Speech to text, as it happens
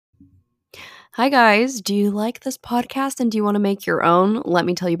Hi, guys. Do you like this podcast and do you want to make your own? Let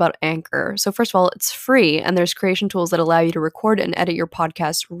me tell you about Anchor. So, first of all, it's free and there's creation tools that allow you to record and edit your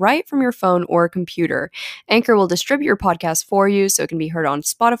podcast right from your phone or computer. Anchor will distribute your podcast for you so it can be heard on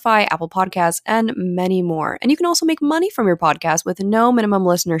Spotify, Apple Podcasts, and many more. And you can also make money from your podcast with no minimum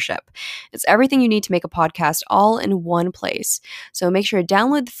listenership. It's everything you need to make a podcast all in one place. So, make sure to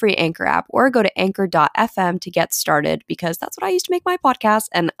download the free Anchor app or go to anchor.fm to get started because that's what I used to make my podcast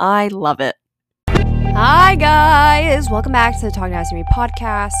and I love it. Hi guys! Welcome back to the Talk Nasty to Me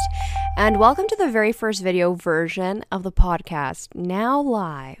podcast, and welcome to the very first video version of the podcast, now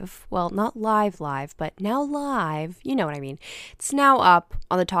live. Well, not live, but now live. You know what I mean. It's now up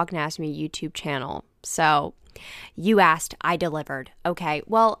on the Talk Nasty to Me YouTube channel. So, you asked, I delivered. Okay,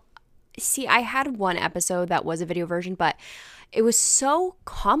 well, see, I had one episode that was a video version, but it was so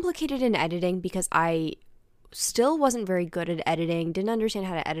complicated in editing because I still wasn't very good at editing, didn't understand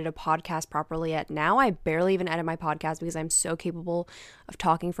how to edit a podcast properly yet. Now I barely even edit my podcast because I'm so capable of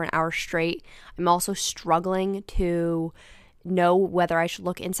talking for an hour straight. I'm also struggling to know whether I should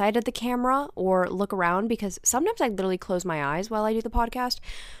look inside of the camera or look around because sometimes I literally close my eyes while I do the podcast.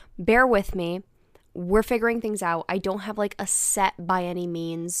 Bear with me. We're figuring things out. I don't have like a set by any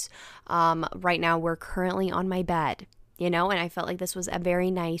means. Right now we're currently on my bed. And I felt like this was a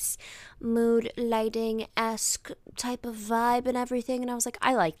very nice mood lighting-esque type of vibe and everything. And I was like,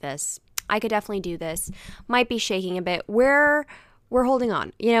 I like this. I could definitely do this. Might be shaking a bit. We're holding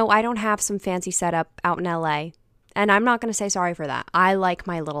on. I don't have some fancy setup out in LA. And I'm not going to say sorry for that. I like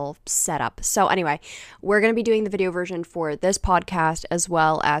my little setup. So anyway, we're going to be doing the video version for this podcast as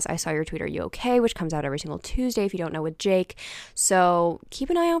well as I Saw Your Tweet, Are You Okay?, which comes out every single Tuesday if you don't know, with Jake. So keep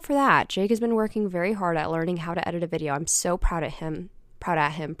an eye out for that. Jake has been working very hard at learning how to edit a video. I'm so proud of him.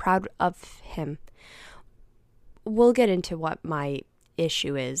 We'll get into what my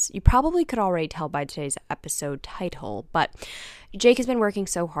issue is. You probably could already tell by today's episode title, but Jake has been working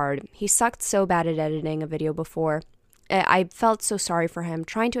so hard. He sucked so bad at editing a video before. I felt so sorry for him.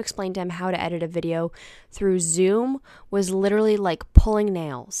 Trying to explain to him how to edit a video through Zoom was literally like pulling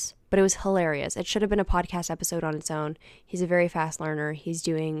nails, but it was hilarious. It should have been a podcast episode on its own. He's a very fast learner. He's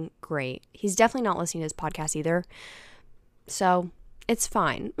doing great. He's definitely not listening to his podcast either, so it's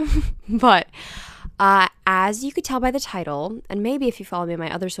fine. But as you could tell by the title, and maybe if you follow me on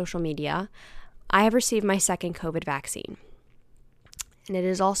my other social media, I have received my second COVID vaccine. And it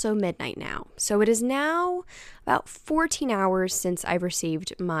is also midnight now. So it is now about 14 hours since I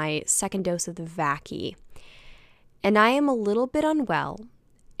received my second dose of the Vacci. And I am a little bit unwell,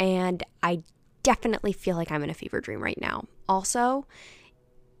 and I definitely feel like I'm in a fever dream right now. Also,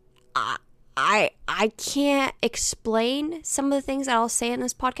 I can't explain some of the things that I'll say in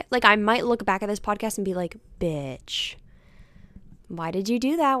this podcast. Like, I might look back at this podcast and be like, bitch, why did you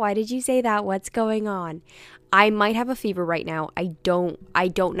do that? Why did you say that? What's going on? I might have a fever right now. I don't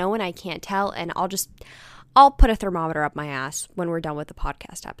know, and I can't tell. And I'll put a thermometer up my ass when we're done with the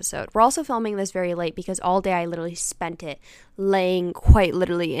podcast episode. We're also filming this very late because all day I literally spent it laying quite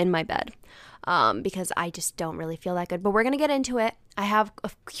literally in my bed. Because I just don't really feel that good. But we're going to get into it. I have a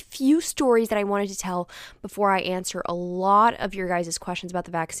few stories that I wanted to tell before I answer a lot of your guys' questions about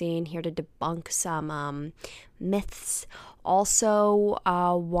the vaccine, here to debunk some myths. Also,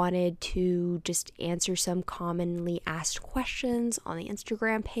 wanted to just answer some commonly asked questions on the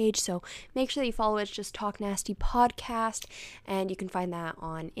Instagram page. So make sure that you follow it. It's just Talk Nasty Podcast. And you can find that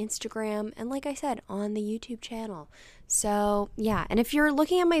on Instagram. And like I said, on the YouTube channel. So yeah, and if you're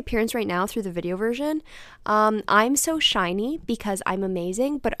looking at my appearance right now through the video version, I'm so shiny because I'm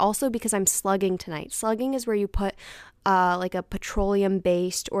amazing, but also because I'm slugging tonight. Slugging is where you put like a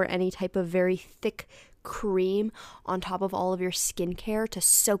petroleum-based or any type of very thick cream on top of all of your skincare to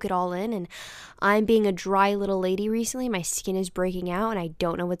soak it all in. And I'm being a dry little lady recently. My skin is breaking out and I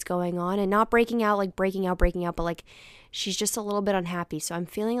don't know what's going on. And not breaking out like breaking out, but like she's just a little bit unhappy. So I'm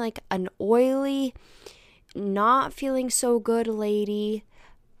feeling like an oily, not feeling so good lady,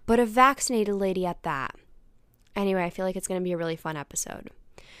 but a vaccinated lady at that. Anyway, I feel like it's going to be a really fun episode.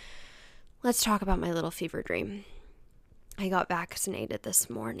 Let's talk about my little fever dream. I got vaccinated this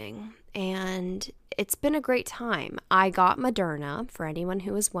morning, and it's been a great time. I got Moderna, for anyone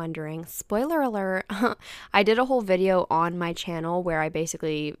who is wondering. Spoiler alert, I did a whole video on my channel where I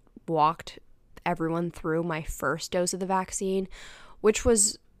basically walked everyone through my first dose of the vaccine, which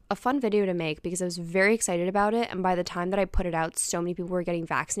was a fun video to make because I was very excited about it. And by the time that I put it out, so many people were getting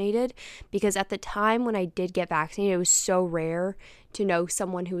vaccinated, because at the time when I did get vaccinated, it was so rare to know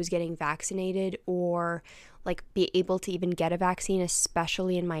someone who was getting vaccinated or like be able to even get a vaccine,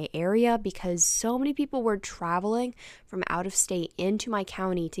 especially in my area, because so many people were traveling from out of state into my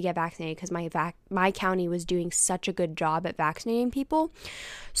county to get vaccinated because my county was doing such a good job at vaccinating people.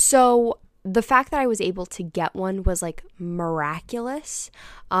 So the fact that I was able to get one was like miraculous.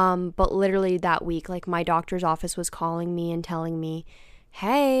 But literally that week, like my doctor's office was calling me and telling me,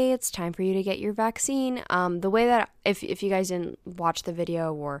 hey, it's time for you to get your vaccine. The way that, if you guys didn't watch the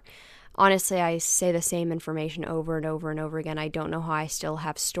video, or honestly, I say the same information over and over and over again. I don't know how I still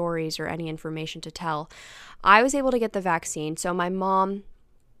have stories or any information to tell. I was able to get the vaccine. So my mom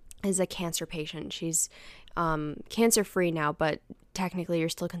is a cancer patient. She's cancer-free now, but technically you're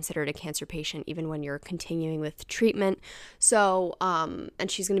still considered a cancer patient even when you're continuing with treatment. So,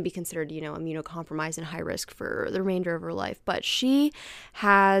 and she's going to be considered, immunocompromised and high risk for the remainder of her life. But she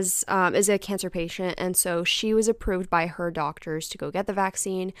is a cancer patient, and so she was approved by her doctors to go get the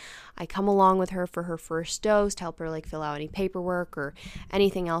vaccine. I come along with her for her first dose to help her like fill out any paperwork or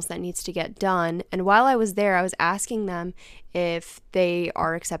anything else that needs to get done. And while I was there, I was asking them if they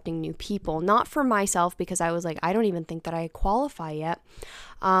are accepting new people, not for myself because I was like, I don't even think that I qualify yet.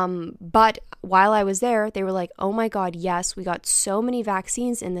 But while I was there, they were like, oh my God, yes, we got so many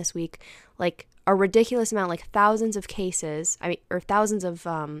vaccines in this week, like a ridiculous amount, like thousands of cases, or thousands of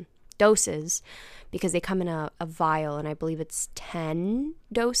doses, because they come in a vial, and I believe it's 10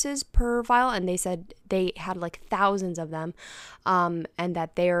 doses per vial, and they said they had like thousands of them, and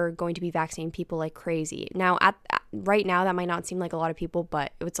that they're going to be vaccinating people like crazy. Now, right now, that might not seem like a lot of people,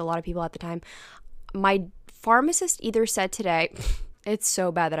 but it's a lot of people at the time. My pharmacist either said today, it's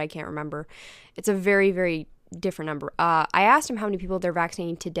so bad that I can't remember. It's a very, very different number. I asked him how many people they're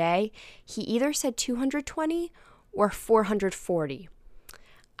vaccinating today. He either said 220 or 440.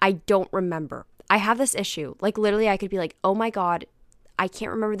 I don't remember. I have this issue. Like literally I could be like, oh my God, I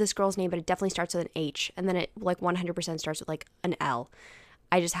can't remember this girl's name, but it definitely starts with an H. And then it like 100% starts with like an L.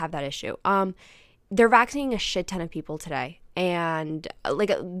 I just have that issue. They're vaccinating a shit ton of people today. And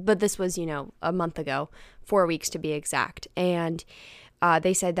but this was, a month ago, 4 weeks to be exact. And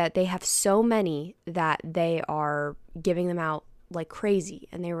they said that they have so many that they are giving them out like crazy.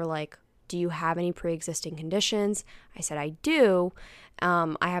 And they were like, do you have any pre-existing conditions? I said, I do.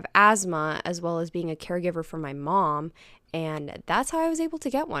 I have asthma as well as being a caregiver for my mom. And that's how I was able to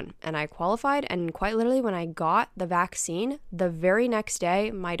get one. And I qualified. And quite literally, when I got the vaccine, the very next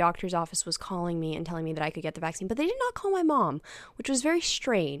day, my doctor's office was calling me and telling me that I could get the vaccine. But they did not call my mom, which was very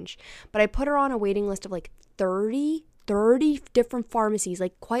strange. But I put her on a waiting list of like 30 different pharmacies,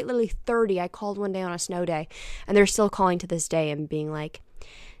 like quite literally 30. I called one day on a snow day, and they're still calling to this day and being like,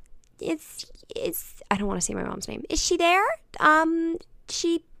 I don't want to say my mom's name. Is she there?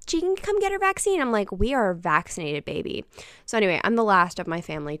 She can come get her vaccine. I'm like, we are vaccinated, baby. So anyway, I'm the last of my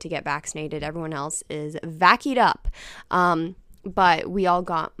family to get vaccinated. Everyone else is vaccied up. But we all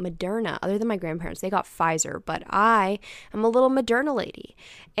got Moderna. Other than my grandparents, they got Pfizer. But I am a little Moderna lady.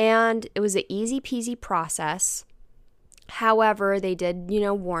 And it was an easy peasy process. However, they did,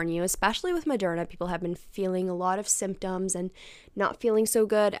 warn you, especially with Moderna, people have been feeling a lot of symptoms and not feeling so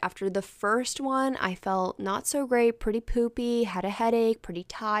good. After the first one, I felt not so great, pretty poopy, had a headache, pretty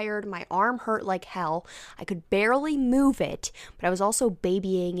tired. My arm hurt like hell. I could barely move it, but I was also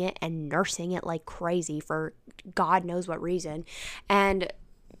babying it and nursing it like crazy for God knows what reason. And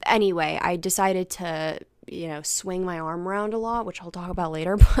anyway, I decided to swing my arm around a lot, which I'll talk about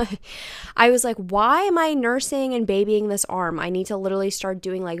later. But I was like, why am I nursing and babying this arm? I need to literally start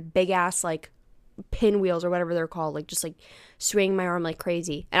doing like big ass like pinwheels or whatever they're called, like just like swinging my arm like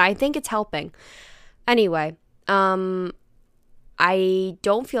crazy. And I think it's helping. Anyway, I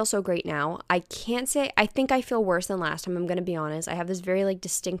don't feel so great now. I can't say, I think I feel worse than last time. I'm going to be honest. I have this very like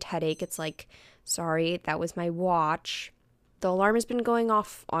distinct headache. It's like, sorry, that was my watch. The alarm has been going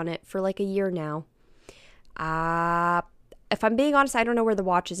off on it for like a year now. If I'm being honest, I don't know where the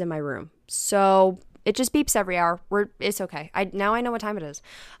watch is in my room. So it just beeps every hour. It's okay. Now I know what time it is.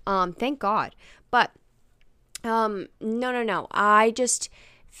 Thank God. But, no. I just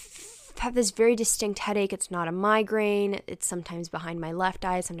have this very distinct headache. It's not a migraine. It's sometimes behind my left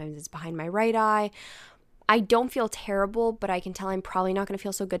eye. Sometimes it's behind my right eye. I don't feel terrible, but I can tell I'm probably not going to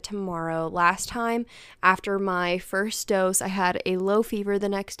feel so good tomorrow. Last time, after my first dose, I had a low fever the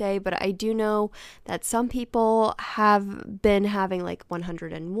next day, but I do know that some people have been having like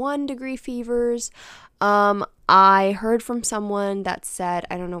 101 degree fevers. I heard from someone that said,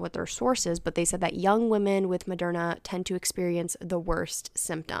 I don't know what their source is, but they said that young women with Moderna tend to experience the worst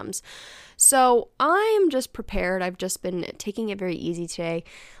symptoms. So I am just prepared. I've just been taking it very easy today,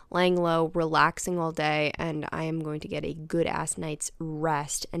 laying low, relaxing all day, and I am going to get a good ass night's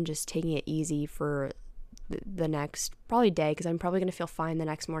rest and just taking it easy for the next probably day, because I'm probably going to feel fine the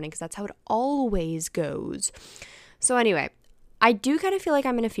next morning, because that's how it always goes. So anyway, I do kind of feel like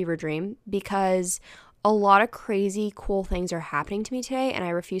I'm in a fever dream because a lot of crazy cool things are happening to me today, and I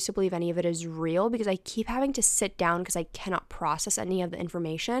refuse to believe any of it is real because I keep having to sit down because I cannot process any of the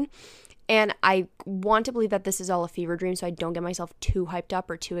information. And I want to believe that this is all a fever dream so I don't get myself too hyped up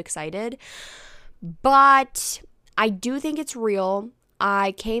or too excited. But I do think it's real.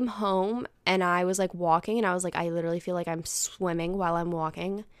 I came home and I was like walking, and I was like, I literally feel like I'm swimming while I'm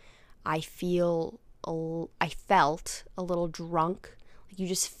walking. I felt a little drunk. Like you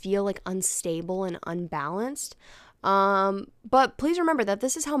just feel like unstable and unbalanced. But please remember that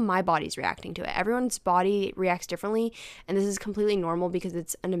this is how my body's reacting to it. Everyone's body reacts differently, and this is completely normal because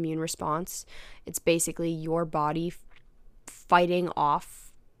it's an immune response. It's basically your body fighting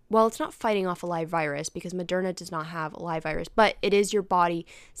off. Well, it's not fighting off a live virus because Moderna does not have a live virus, but it is your body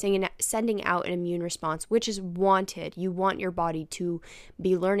sending out an immune response, which is wanted. You want your body to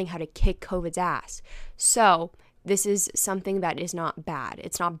be learning how to kick COVID's ass. So this is something that is not bad.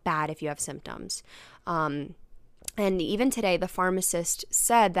 It's not bad if you have symptoms. And even today, the pharmacist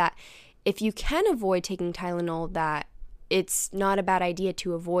said that if you can avoid taking Tylenol, that it's not a bad idea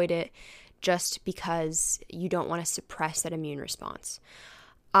to avoid it just because you don't want to suppress that immune response.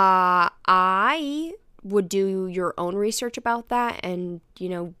 I would do your own research about that and,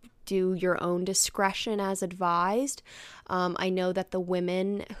 do your own discretion as advised. I know that the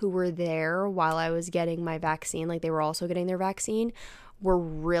women who were there while I was getting my vaccine, like they were also getting their vaccine, were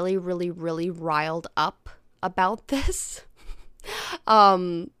really, really, really riled up about this.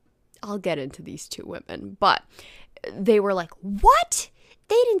 I'll get into these two women, but they were like, what?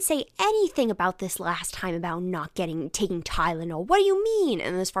 They didn't say anything about this last time about not taking Tylenol. What do you mean?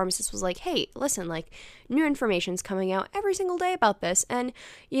 And this pharmacist was like, hey, listen, like new information's coming out every single day about this. And,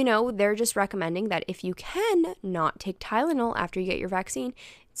 they're just recommending that if you can not take Tylenol after you get your vaccine,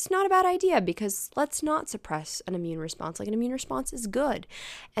 it's not a bad idea because let's not suppress an immune response. Like an immune response is good.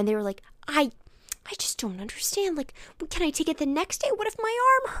 And they were like, I just don't understand. Like, can I take it the next day? What if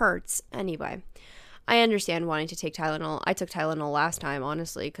my arm hurts? Anyway, I understand wanting to take Tylenol. I took Tylenol last time,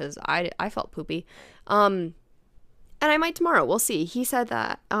 honestly, because I felt poopy. And I might tomorrow. We'll see. He said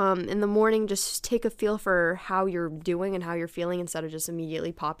that in the morning, just take a feel for how you're doing and how you're feeling instead of just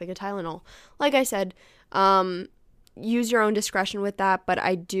immediately popping a Tylenol. Like I said, use your own discretion with that, but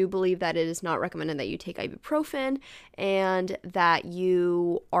I do believe that it is not recommended that you take ibuprofen and that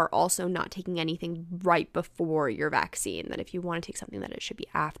you are also not taking anything right before your vaccine, that if you want to take something that it should be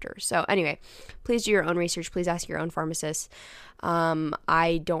after. So anyway, please do your own research. Please ask your own pharmacist.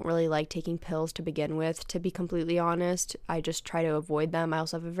 I don't really like taking pills to begin with, to be completely honest. I just try to avoid them. I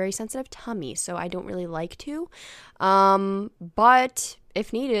also have a very sensitive tummy, so I don't really like to. But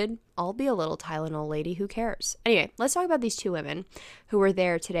if needed, I'll be a little Tylenol lady. Who cares? Anyway, let's talk about these two women who were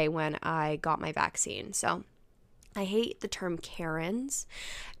there today when I got my vaccine. So I hate the term Karens,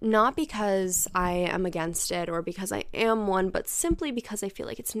 not because I am against it or because I am one, but simply because I feel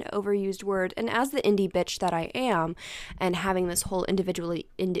like it's an overused word. And as the indie bitch that I am, and having this whole individuality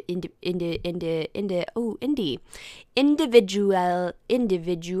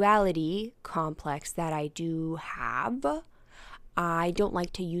complex that I do have, I don't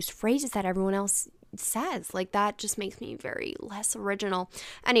like to use phrases that everyone else says. Like, that just makes me very less original.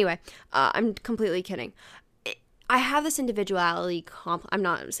 Anyway, I'm completely kidding. I have this individuality I'm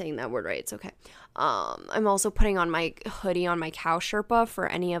not saying that word right. It's okay. I'm also putting on my hoodie on my cow Sherpa for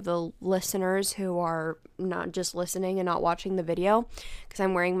any of the listeners who are not just listening and not watching the video, because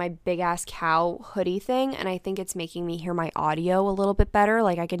I'm wearing my big ass cow hoodie thing, and I think it's making me hear my audio a little bit better.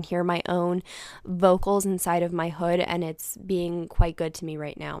 Like I can hear my own vocals inside of my hood, and it's being quite good to me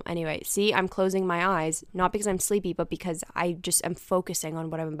right now. Anyway, see, I'm closing my eyes, not because I'm sleepy, but because I just am focusing on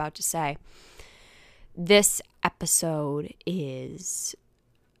what I'm about to say. This episode is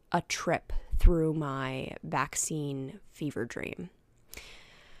a trip through my vaccine fever dream.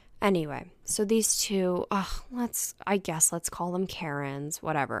 Anyway, so these two, let's call them Karens,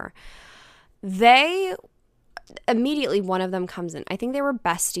 whatever. Immediately one of them comes in. I think they were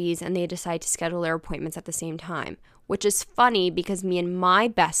besties and they decide to schedule their appointments at the same time, which is funny because me and my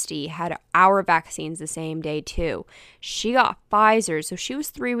bestie had our vaccines the same day too. She got Pfizer, so she was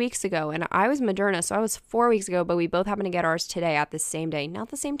 3 weeks ago, and I was Moderna, so I was 4 weeks ago, but we both happened to get ours today at the same day. Not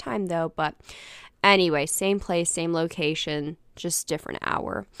the same time though, but anyway, same place, same location, just different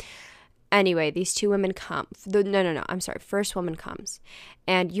hour. Anyway, these two women come. First woman comes.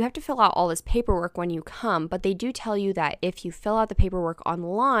 And you have to fill out all this paperwork when you come, but they do tell you that if you fill out the paperwork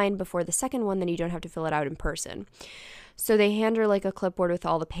online before the second one, then you don't have to fill it out in person. So they hand her like a clipboard with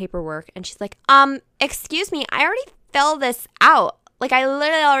all the paperwork, and she's like, excuse me, I already filled this out. Like, I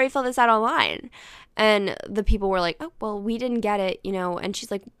literally already filled this out online. And the people were like, oh, well, we didn't get it, And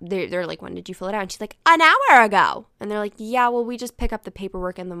she's like, they're like, when did you fill it out? And she's like, an hour ago. And they're like, yeah, well, we just pick up the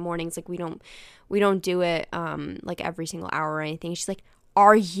paperwork in the mornings. Like, we don't do it like every single hour or anything. She's like,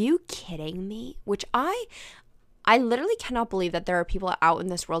 are you kidding me? Which I literally cannot believe that there are people out in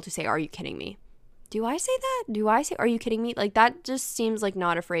this world who say, are you kidding me? Do I say that? Do I say, are you kidding me? Like, that just seems like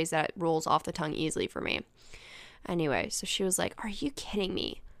not a phrase that rolls off the tongue easily for me. Anyway, so she was like, are you kidding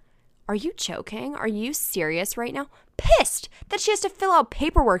me? Are you joking? Are you serious right now? Pissed that she has to fill out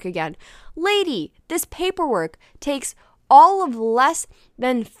paperwork again. Lady, this paperwork takes all of less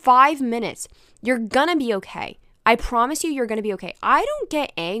than 5 minutes. You're gonna be okay. I promise you're gonna be okay. I don't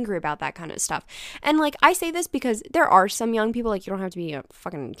get angry about that kind of stuff. And like, I say this because there are some young people, like, you don't have to be a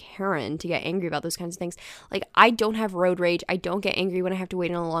fucking Karen to get angry about those kinds of things. Like, I don't have road rage. I don't get angry when I have to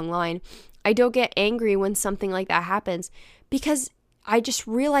wait in a long line. I don't get angry when something like that happens because I just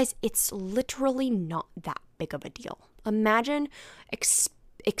realize it's literally not that big of a deal. Imagine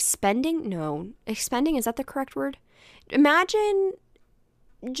expending, is that the correct word? Imagine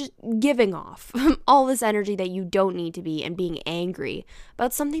just giving off all this energy that you don't need to be and being angry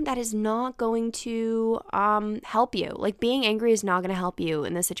about something that is not going to help you. Like, being angry is not going to help you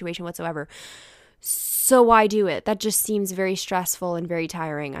in this situation whatsoever. So why do it? That just seems very stressful and very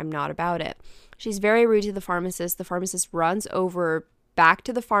tiring. I'm not about it. She's very rude to the pharmacist. The pharmacist runs over back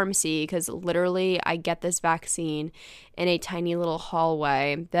to the pharmacy because literally I get this vaccine in a tiny little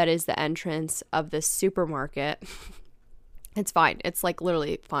hallway that is the entrance of this supermarket. It's fine. It's like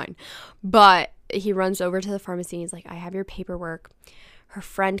literally fine. But he runs over to the pharmacy and he's like, I have your paperwork. Her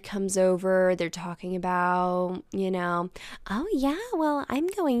friend comes over. They're talking about, oh yeah, well, I'm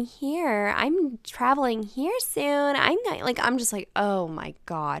going here. I'm traveling here soon. I'm just like, oh my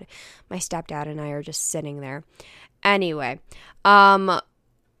God. My stepdad and I are just sitting there. Anyway,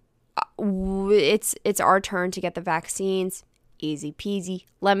 it's our turn to get the vaccines. Easy peasy,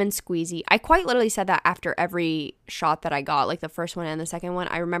 lemon squeezy. I quite literally said that after every shot that I got, like the first one and the second one.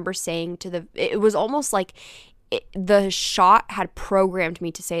 I remember saying it was almost like the shot had programmed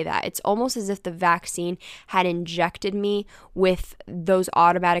me to say that. It's almost as if the vaccine had injected me with those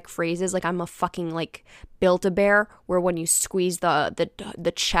automatic phrases, like I'm a fucking like Build-A-Bear, where when you squeeze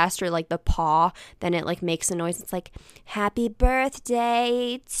the chest or like the paw, then it like makes a noise. It's like, happy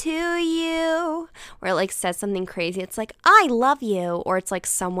birthday to you, or it like says something crazy. It's like, I love you, or it's like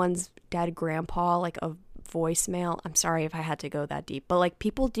someone's dead grandpa, like a voicemail. I'm sorry if I had to go that deep, but like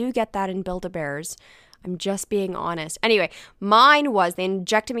people do get that in Build-A-Bears. I'm just being honest. Anyway, mine was they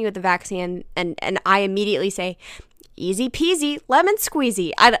injected me with the vaccine and I immediately say, easy peasy, lemon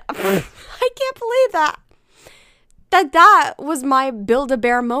squeezy. I can't believe that. That was my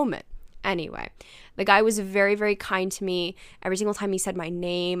Build-A-Bear moment. Anyway, the guy was very, very kind to me. Every single time he said my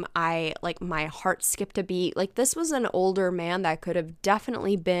name, my heart skipped a beat. Like, this was an older man that could have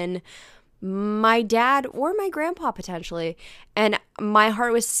definitely been my dad or my grandpa potentially, and my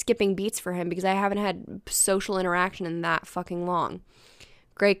heart was skipping beats for him because I haven't had social interaction in that fucking long.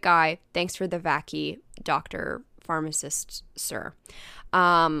 Great guy. Thanks for the vaccine, doctor, pharmacist, sir.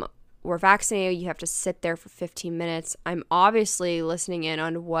 We're vaccinated. You have to sit there for 15 minutes. I'm obviously listening in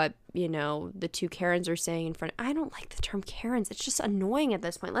on what, the two Karens are saying in front. I don't like the term Karens. It's just annoying at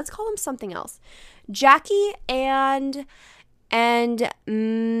this point. Let's call them something else. Jackie and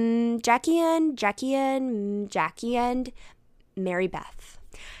Mary Beth.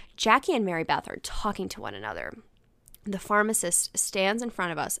 Jackie and Mary Beth are talking to one another. The pharmacist stands in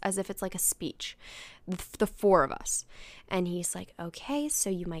front of us as if it's like a speech, the four of us. And he's like, okay, so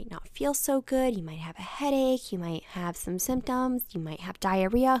you might not feel so good. You might have a headache. You might have some symptoms. You might have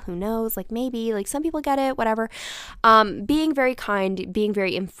diarrhea. Who knows? Like, maybe, like, some people get it, whatever. Being very kind, being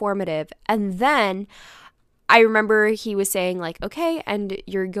very informative. And then I remember he was saying, like, okay, and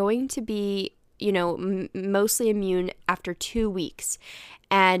you're going to be, mostly immune after 2 weeks.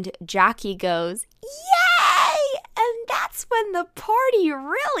 And Jackie goes, yay! And that's when the party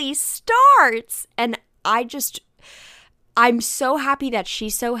really starts. And I'm so happy that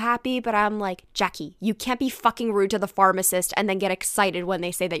she's so happy, but I'm like, Jackie, you can't be fucking rude to the pharmacist and then get excited when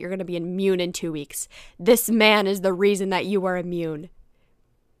they say that you're going to be immune in 2 weeks. This man is the reason that you are immune.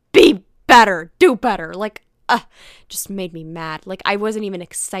 Be better. Do better. Like, just made me mad. Like, I wasn't even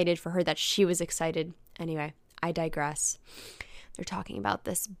excited for her that she was excited. Anyway, I digress. They're talking about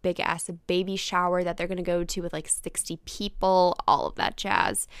this big ass baby shower that they're going to go to with like 60 people, all of that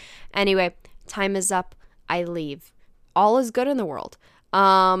jazz. Anyway, time is up. I leave. All is good in the world.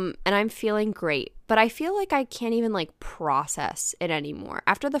 And I'm feeling great, but I feel like I can't even like process it anymore.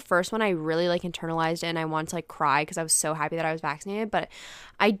 After the first one, I really like internalized it and I wanted to like cry because I was so happy that I was vaccinated, but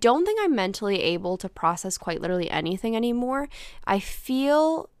I don't think I'm mentally able to process quite literally anything anymore. I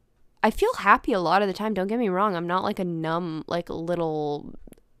feel happy a lot of the time. Don't get me wrong. I'm not like a numb, like little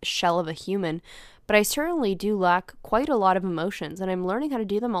shell of a human, but I certainly do lack quite a lot of emotions and I'm learning how to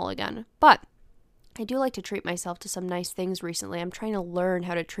do them all again. But I do like to treat myself to some nice things recently. I'm trying to learn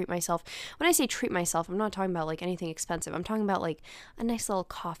how to treat myself. When I say treat myself, I'm not talking about like anything expensive. I'm talking about like a nice little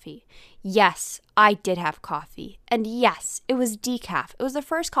coffee. Yes, I did have coffee. And yes, it was decaf. It was the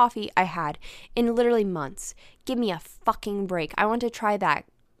first coffee I had in literally months. Give me a fucking break. I want to try that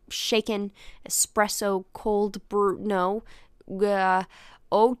shaken espresso cold brew. No,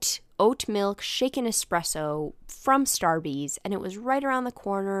 oat milk shaken espresso from Starbucks, and it was right around the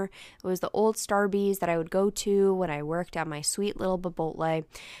corner. It was the old Starbucks that I would go to when I worked at my sweet little Babotle,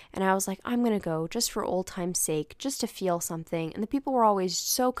 and I was like, I'm gonna go just for old time's sake, just to feel something. And the people were always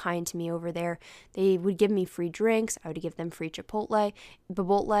so kind to me over there. They would give me free drinks. I would give them free Babotle,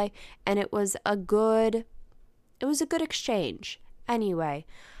 and it was a good exchange. Anyway,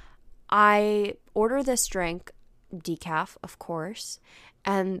 I order this drink, decaf, of course,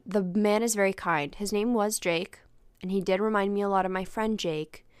 and the man is very kind. His name was Jake, and he did remind me a lot of my friend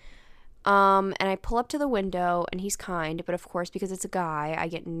Jake. And I pull up to the window, and he's kind, but of course, because it's a guy, I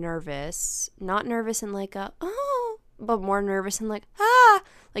get nervous. Not nervous in like a, oh, but more nervous in like, ah,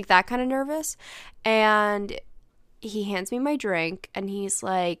 like that kind of nervous. And he hands me my drink, and he's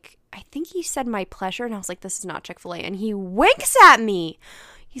like, I think he said my pleasure, and I was like, this is not Chick-fil-A, and he winks at me.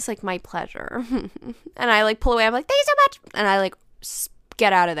 He's like, my pleasure. And I like pull away. I'm like, thank you so much. And I like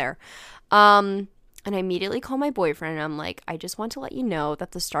get out of there. And I immediately call my boyfriend and I'm like, I just want to let you know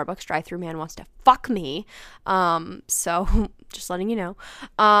that the Starbucks drive-thru man wants to fuck me. So just letting you know.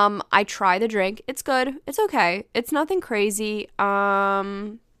 I try the drink. It's good. It's okay. It's nothing crazy. Not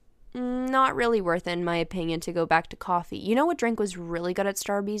really worth it, in my opinion, to go back to coffee. You know what drink was really good at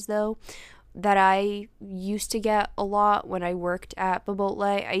Starbucks though? That I used to get a lot when I worked at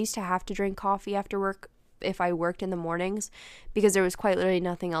Babotle. I used to have to drink coffee after work if I worked in the mornings because there was quite literally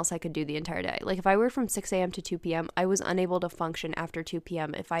nothing else I could do the entire day. Like if I worked from 6 a.m. to 2 p.m., I was unable to function after 2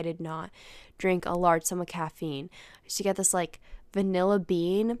 p.m. if I did not drink a large sum of caffeine. I used to get this like vanilla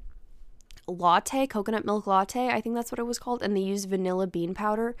bean latte, coconut milk latte, I think that's what it was called, and they used vanilla bean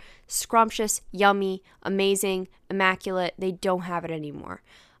powder. Scrumptious, yummy, amazing, immaculate. They don't have it anymore.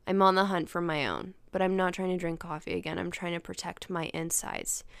 I'm on the hunt for my own, but I'm not trying to drink coffee again. I'm trying to protect my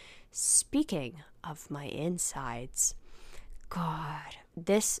insides. Speaking of my insides, God,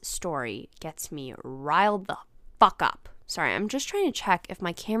 this story gets me riled the fuck up. Sorry, I'm just trying to check if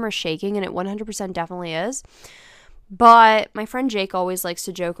my camera's shaking, and it 100% definitely is. But my friend Jake always likes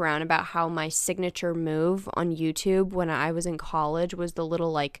to joke around about how my signature move on YouTube when I was in college was the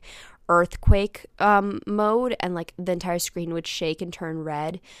little like earthquake mode, and like the entire screen would shake and turn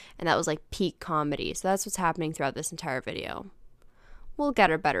red, and that was like peak comedy. So that's what's happening throughout this entire video. We'll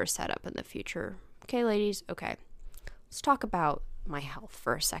get a better setup in the future. Okay, ladies? Okay. Let's talk about my health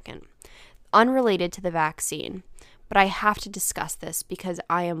for a second. Unrelated to the vaccine, but I have to discuss this because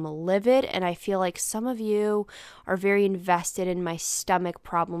I am livid and I feel like some of you are very invested in my stomach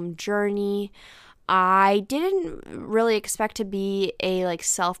problem journey. I didn't really expect to be a like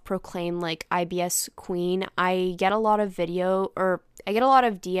self-proclaimed like IBS queen. I get a lot of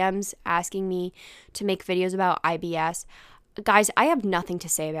DMs asking me to make videos about IBS. Guys, I have nothing to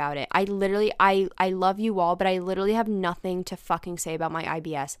say about it. I love you all, but I literally have nothing to fucking say about my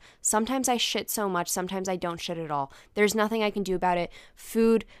IBS. Sometimes I shit so much, sometimes I don't shit at all. There's nothing I can do about it.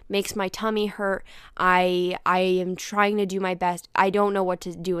 Food makes my tummy hurt. I am trying to do my best. I don't know what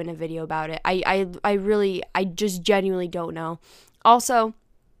to do in a video about it. I just genuinely don't know. Also,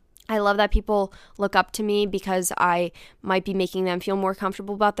 I love that people look up to me because I might be making them feel more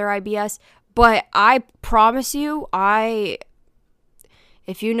comfortable about their IBS. But I promise you,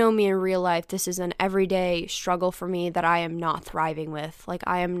 if you know me in real life, this is an everyday struggle for me that I am not thriving with. Like,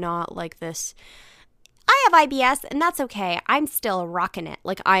 I am not like this, I have IBS and that's okay. I'm still rocking it.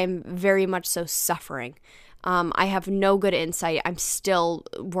 Like, I am very much so suffering. I have no good insight. I'm still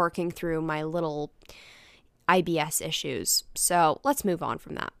working through my little IBS issues. So let's move on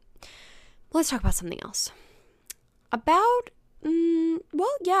from that. Let's talk about something else.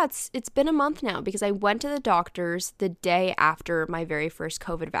 It's been a month now because I went to the doctor's the day after my very first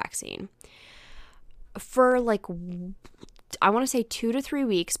COVID vaccine. For like I want to say 2 to 3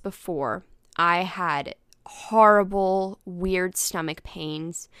 weeks before, I had horrible, weird stomach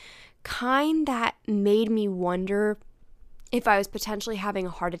pains, kind that made me wonder if I was potentially having a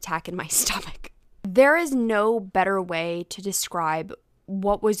heart attack in my stomach. There is no better way to describe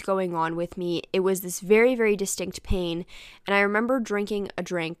what was going on with me. It was this very, very distinct pain, and I remember drinking a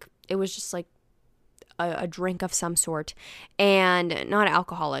drink. It was just like a drink of some sort, and not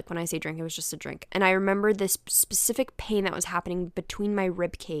alcoholic. When I say drink, it was just a drink. And I remember this specific pain that was happening between my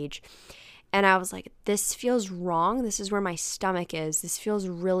rib cage, and I was like, this feels wrong. This is where my stomach is. This feels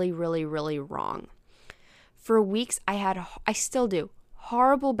really, really, really wrong. For weeks, I still do,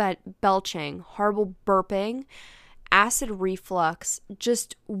 horrible belching, horrible burping, acid reflux,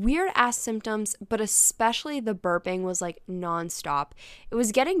 just weird ass symptoms, but especially the burping was like nonstop. It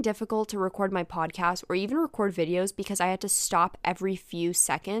was getting difficult to record my podcast or even record videos because I had to stop every few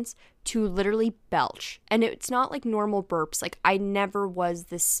seconds to literally belch. And it's not like normal burps. Like, I never was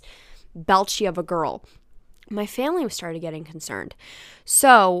this belchy of a girl. My family was started getting concerned.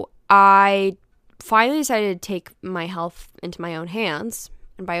 So I finally decided to take my health into my own hands.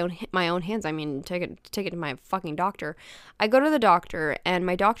 And by my own hands, I mean take it to my fucking doctor. I go to the doctor, and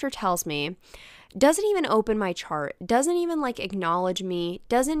my doctor tells me, doesn't even open my chart, doesn't even like acknowledge me,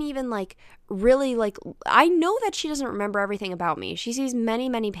 doesn't even like really like, I know that she doesn't remember everything about me. She sees many,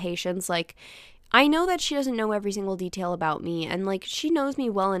 many patients. Like, I know that she doesn't know every single detail about me, and like, she knows me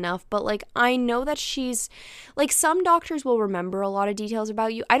well enough, but like, I know that she's like, some doctors will remember a lot of details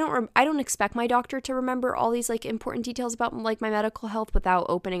about you. I don't expect my doctor to remember all these like important details about like my medical health without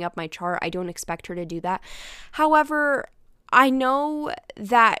opening up my chart. I don't expect her to do that. However, I know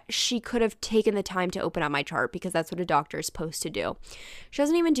that she could have taken the time to open up my chart because that's what a doctor is supposed to do. She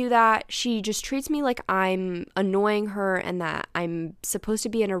doesn't even do that. She just treats me like I'm annoying her and that I'm supposed to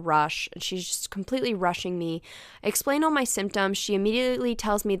be in a rush. And she's just completely rushing me. I explain all my symptoms. She immediately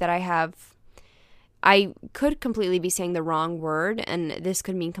tells me that I could completely be saying the wrong word, and this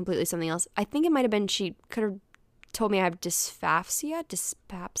could mean completely something else. I think it might have been she could have told me I have dyspepsia.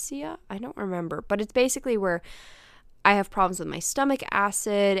 I don't remember. But it's basically where I have problems with my stomach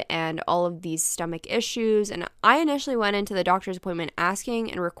acid and all of these stomach issues. And I initially went into the doctor's appointment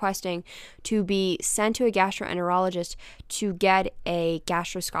asking and requesting to be sent to a gastroenterologist to get a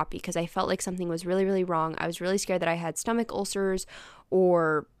gastroscopy because I felt like something was really, really wrong. I was really scared that I had stomach ulcers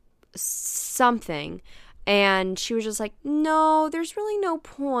or something. And she was just like, no, there's really no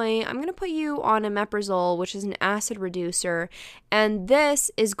point. I'm going to put you on omeprazole, which is an acid reducer. And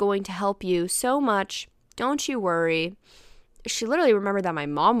this is going to help you so much. Don't you worry. She literally remembered that my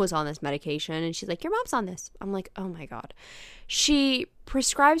mom was on this medication, and she's like, your mom's on this. I'm like, oh my God. She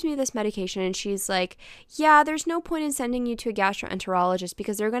prescribes me this medication, and she's like, yeah, there's no point in sending you to a gastroenterologist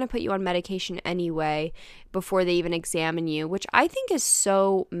because they're going to put you on medication anyway before they even examine you, which I think is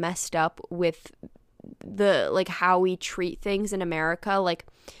so messed up with the, like, how we treat things in America. Like,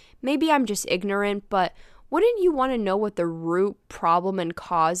 maybe I'm just ignorant, but wouldn't you want to know what the root problem and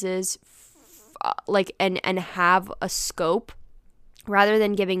cause is, like, and have a scope rather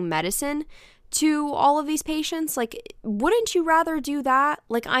than giving medicine to all of these patients? Like, wouldn't you rather do that?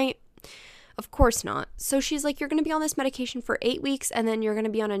 Like, of course not. So she's like, you're going to be on this medication for 8 weeks, and then you're going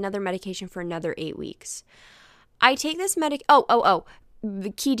to be on another medication for another 8 weeks. I take this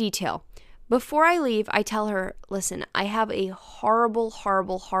the key detail. Before I leave, I tell her, listen, I have a horrible,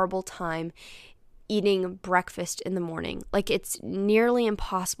 horrible, horrible time eating breakfast in the morning. Like, it's nearly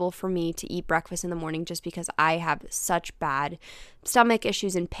impossible for me to eat breakfast in the morning just because I have such bad stomach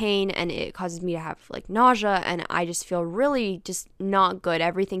issues and pain, and it causes me to have like nausea, and I just feel really just not good.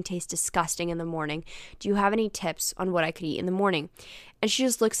 Everything tastes disgusting in the morning. Do you have any tips on what I could eat in the morning? And she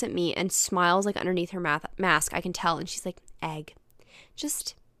just looks at me and smiles like underneath her mask. I can tell. And she's like, egg.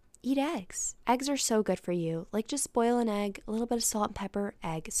 Just eat eggs. Eggs are so good for you. Like, just boil an egg, a little bit of salt and pepper,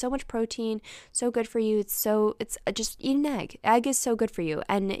 egg. So much protein, so good for you. It's just eat an egg. Egg is so good for you,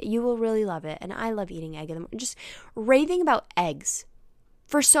 and you will really love it. And I love eating egg in the morning. Just raving about eggs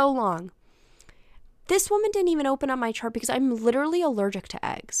for so long. This woman didn't even open up my chart because I'm literally allergic to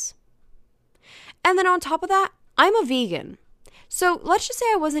eggs. And then on top of that, I'm a vegan. So let's just say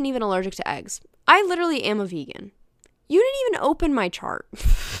I wasn't even allergic to eggs. I literally am a vegan. You didn't even open my chart.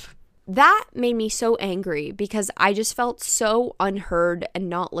 That made me so angry because I just felt so unheard and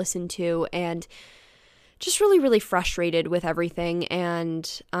not listened to, and just really, really frustrated with everything.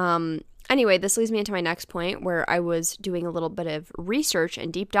 And anyway, this leads me into my next point, where I was doing a little bit of research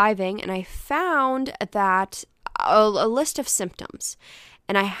and deep diving, and I found that a list of symptoms,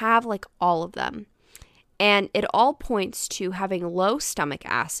 and I have like all of them. And it all points to having low stomach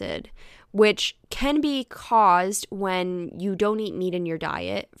acid, which can be caused when you don't eat meat in your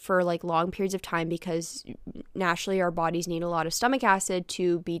diet for like long periods of time, because naturally our bodies need a lot of stomach acid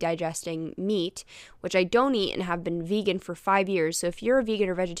to be digesting meat, which I don't eat and have been vegan for 5 years. So if you're a vegan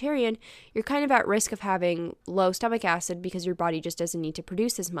or vegetarian, you're kind of at risk of having low stomach acid because your body just doesn't need to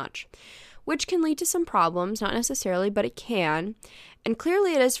produce as much, which can lead to some problems, not necessarily, but it can. And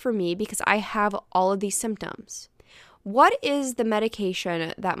clearly it is for me because I have all of these symptoms. What is the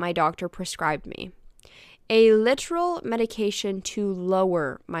medication that my doctor prescribed me? A literal medication to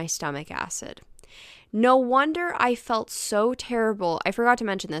lower my stomach acid. No wonder I felt so terrible. I forgot to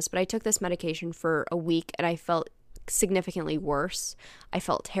mention this, but I took this medication for a week and I felt significantly worse. I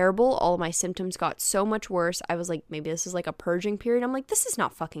felt terrible. All of my symptoms got so much worse. I was like, maybe this is like a purging period. I'm like, this is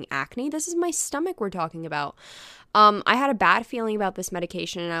not fucking acne. This is my stomach we're talking about. I had a bad feeling about this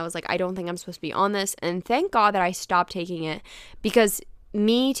medication and I was like, I don't think I'm supposed to be on this. And thank God that I stopped taking it, because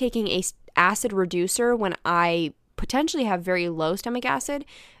me taking a acid reducer when I potentially have very low stomach acid,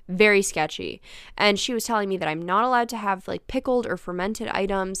 very sketchy. And she was telling me that I'm not allowed to have like pickled or fermented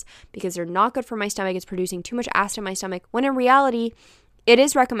items because they're not good for my stomach. It's producing too much acid in my stomach, when in reality, it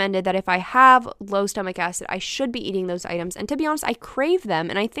is recommended that if I have low stomach acid, I should be eating those items. And to be honest, I crave them.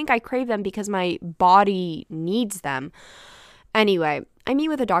 And I think I crave them because my body needs them. Anyway, I meet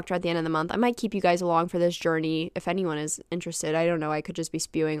with a doctor at the end of the month. I might keep you guys along for this journey if anyone is interested. I don't know. I could just be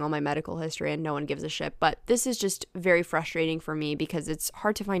spewing all my medical history and no one gives a shit. But this is just very frustrating for me because it's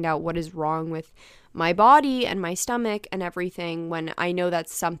hard to find out what is wrong with my body and my stomach and everything when I know that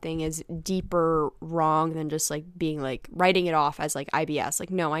something is deeper wrong than just like being like writing it off as like IBS.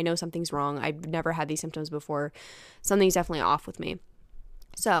 Like, no, I know something's wrong. I've never had these symptoms before. Something's definitely off with me.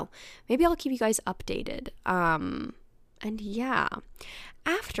 So maybe I'll keep you guys updated. And yeah,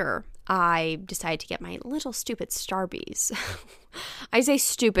 after I decided to get my little stupid Starbies, I say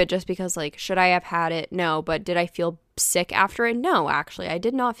stupid just because, like, should I have had it? No, but did I feel sick after it? No, actually, I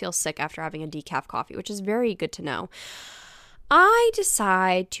did not feel sick after having a decaf coffee, which is very good to know. I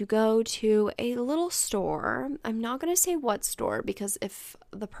decide to go to a little store. I'm not going to say what store, because if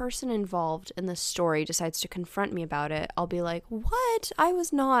the person involved in the story decides to confront me about it, I'll be like, what? I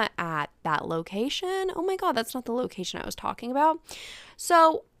was not at that location. Oh my God, that's not the location I was talking about.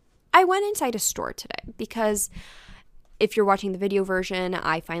 So I went inside a store today because if you're watching the video version,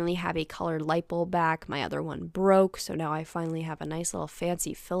 I finally have a colored light bulb back. My other one broke, so now I finally have a nice little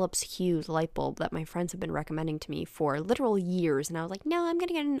fancy Philips Hue light bulb that my friends have been recommending to me for literal years. And I was like, no, I'm going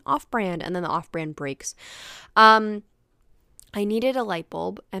to get an off-brand, and then the off-brand breaks. I needed a light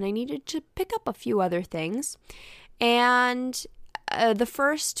bulb, and I needed to pick up a few other things. And the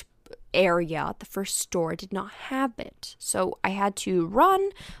first store did not have it. So I had to run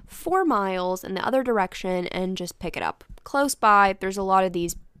 4 miles in the other direction and just pick it up. Close by, there's a lot of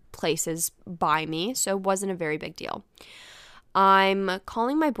these places by me, so it wasn't a very big deal. I'm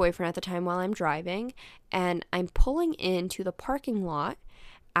calling my boyfriend at the time while I'm driving, and I'm pulling into the parking lot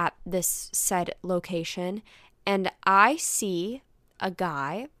at this said location, and I see a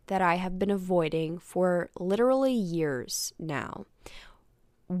guy that I have been avoiding for literally years now,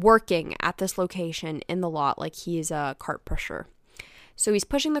 working at this location in the lot like he's a cart pusher. So he's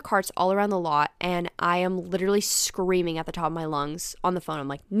pushing the carts all around the lot, and I am literally screaming at the top of my lungs on the phone. I'm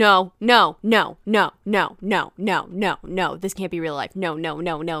like, no, no, no, no, no, no, no, no, no. This can't be real life. No, no,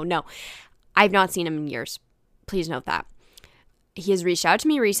 no, no, no. I've not seen him in years. Please note that. He has reached out to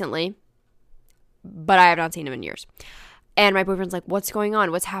me recently, but I have not seen him in years. And my boyfriend's like, what's going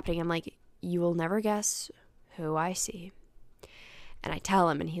on? What's happening? I'm like, you will never guess who I see. And I tell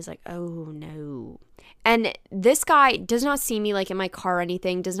him, and he's like, oh no. And this guy does not see me like in my car or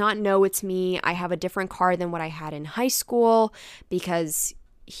anything, does not know it's me. I have a different car than what I had in high school because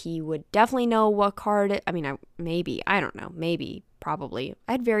he would definitely know what car it is. I mean, probably.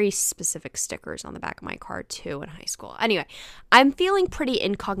 I had very specific stickers on the back of my car too in high school. Anyway, I'm feeling pretty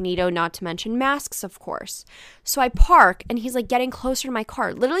incognito, not to mention masks, of course. So I park, and he's like getting closer to my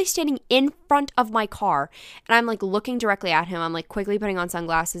car, literally standing in front of my car. And I'm like looking directly at him. I'm like quickly putting on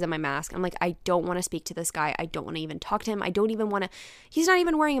sunglasses and my mask. I'm like, I don't want to speak to this guy. I don't want to even talk to him. He's not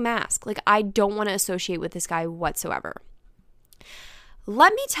even wearing a mask. Like, I don't want to associate with this guy whatsoever.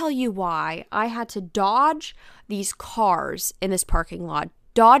 Let me tell you why I had to dodge these cars in this parking lot,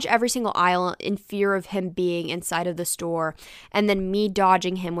 dodge every single aisle in fear of him being inside of the store, and then me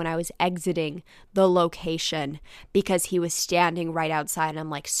dodging him when I was exiting the location because he was standing right outside, and I'm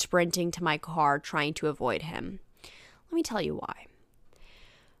like sprinting to my car trying to avoid him. Let me tell you why.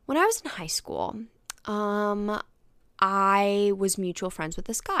 When I was in high school, I was mutual friends with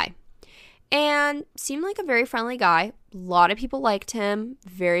this guy. and seemed like a very friendly guy. A lot of people liked him.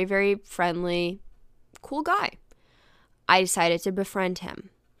 Very, very friendly, cool guy. I decided to befriend him.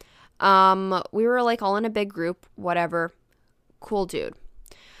 We were like all in a big group, whatever. Cool dude.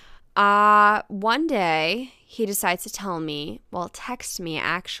 One day he decides to text me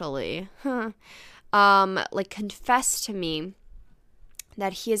actually, like confess to me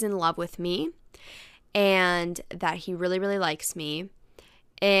that he is in love with me and that he really, really likes me.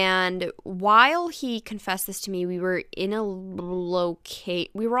 And while he confessed this to me, we were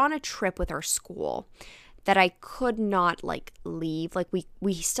we were on a trip with our school that I could not like leave. Like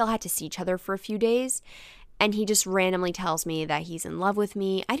we still had to see each other for a few days. And he just randomly tells me that he's in love with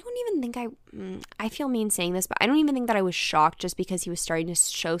me. I don't even think I feel mean saying this, but I don't even think that I was shocked just because he was starting to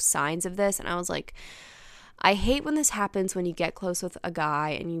show signs of this. And I was like, I hate when this happens when you get close with a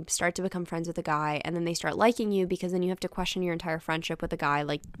guy and you start to become friends with a guy and then they start liking you, because then you have to question your entire friendship with a guy.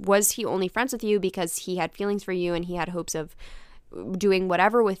 Like, was he only friends with you because he had feelings for you and he had hopes of doing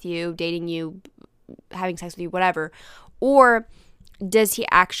whatever with you, dating you, having sex with you, whatever? Or does he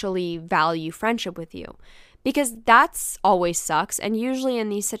actually value friendship with you? Because that's always sucks. And usually in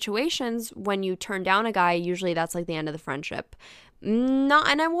these situations, when you turn down a guy, usually that's like the end of the friendship. And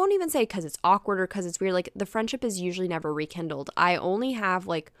I won't even say because it's awkward or because it's weird. Like, the friendship is usually never rekindled. I only have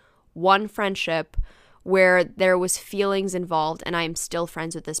like one friendship where there was feelings involved and I'm still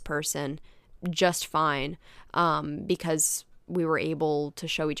friends with this person just fine, because we were able to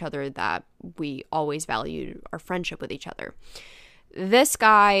show each other that we always valued our friendship with each other. This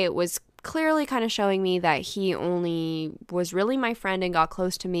guy was clearly kind of showing me that he only was really my friend and got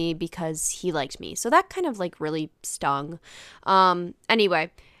close to me because he liked me. So that kind of like really stung.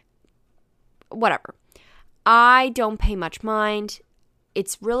 Anyway, whatever. I don't pay much mind.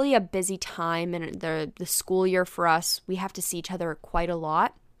 It's really a busy time in the school year for us. We have to see each other quite a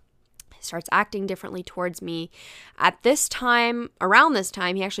lot. He starts acting differently towards me. Around this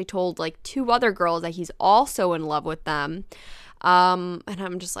time, he actually told like 2 other girls that he's also in love with them. And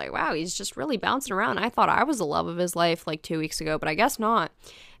I'm just like, wow, he's just really bouncing around. I thought I was the love of his life like 2 weeks ago, but I guess not.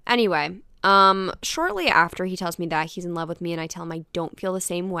 Anyway, shortly after he tells me that he's in love with me and I tell him I don't feel the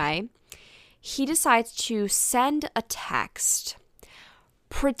same way, he decides to send a text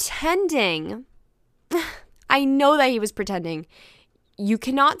pretending. I know that he was pretending. You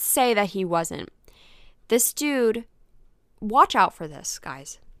cannot say that he wasn't. This dude, watch out for this,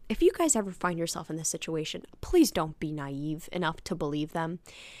 guys. If you guys ever find yourself in this situation, please don't be naive enough to believe them.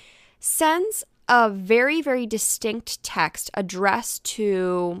 Sends a very, very distinct text addressed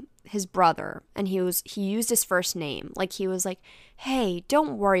to his brother, and he used his first name. Like, he was like, hey,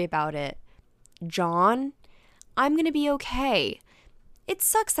 don't worry about it, John. I'm going to be okay. It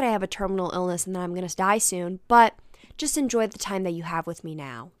sucks that I have a terminal illness and that I'm going to die soon, but just enjoy the time that you have with me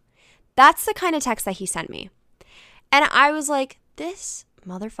now. That's the kind of text that he sent me. And I was like, this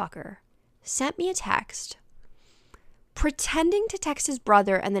motherfucker sent me a text pretending to text his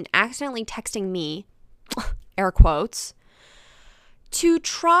brother and then accidentally texting me, air quotes, to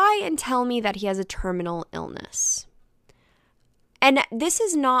try and tell me that he has a terminal illness. And this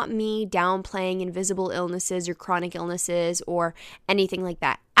is not me downplaying invisible illnesses or chronic illnesses or anything like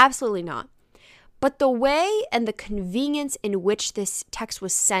that. Absolutely not. But the way and the convenience in which this text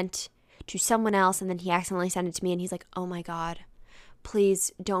was sent to someone else and then he accidentally sent it to me and he's like, oh my God,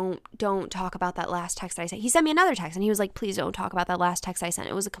 please don't talk about that last text that I sent. He sent me another text and he was like, please don't talk about that last text I sent.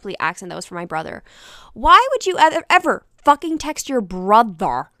 It was a complete accident. That was for my brother. Why would you ever fucking text your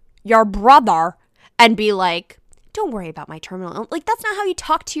brother and be like, don't worry about my terminal illness? Like, that's not how you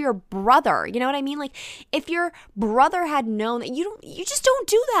talk to your brother. You know what I mean? Like, if your brother had known that, you just don't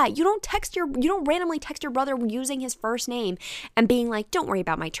do that. You don't randomly text your brother using his first name and being like, don't worry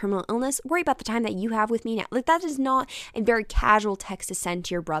about my terminal illness. Worry about the time that you have with me now. Like, that is not a very casual text to send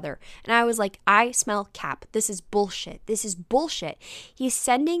to your brother. And I was like, I smell cap. This is bullshit. This is bullshit. He's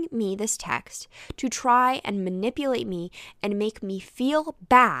sending me this text to try and manipulate me and make me feel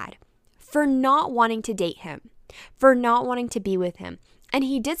bad for not wanting to date him, for not wanting to be with him. And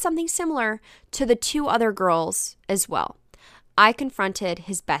he did something similar to the 2 other girls as well. I confronted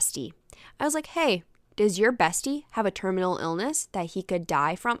his bestie. I was like, hey, does your bestie have a terminal illness that he could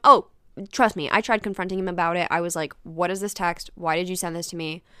die from? Oh, trust me, I tried confronting him about it. I was like, what is this text? Why did you send this to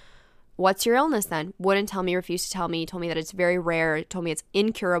me? What's your illness then? Wouldn't tell me, refused to tell me, told me that it's very rare, told me it's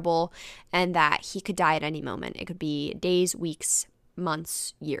incurable, and that he could die at any moment. It could be days, weeks,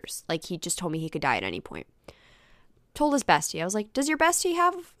 months, years. Like, he just told me he could die at any point. Told his bestie. I was like, does your bestie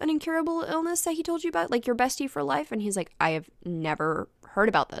have an incurable illness that he told you about? Like, your bestie for life? And he's like, I have never heard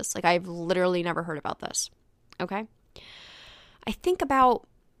about this. Like, I've literally never heard about this. Okay? I think about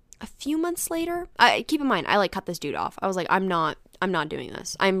a few months later, keep in mind, I like cut this dude off. I was like, I'm not doing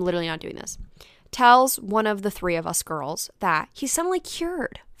this. I'm literally not doing this. Tells one of the three of us girls that he's suddenly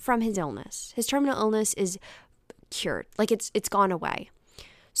cured from his illness. His terminal illness is cured. Like it's gone away.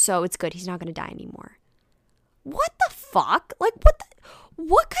 So it's good. He's not going to die anymore. What the fuck? Like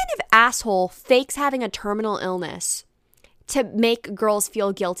what kind of asshole fakes having a terminal illness to make girls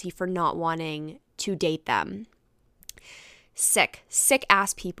feel guilty for not wanting to date them? Sick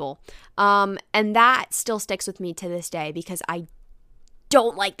ass people. And that still sticks with me to this day because I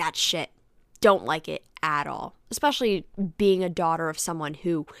don't like that shit. Don't like it at all. Especially being a daughter of someone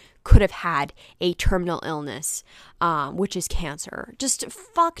who could have had a terminal illness, which is cancer. Just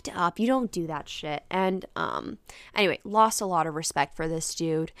fucked up. You don't do that shit. And anyway, lost a lot of respect for this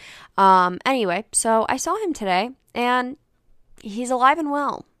dude. Anyway, so I saw him today and he's alive and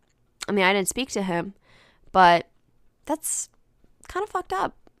well. I mean, I didn't speak to him, but that's kind of fucked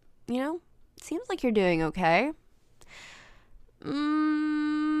up, you know? Seems like you're doing okay.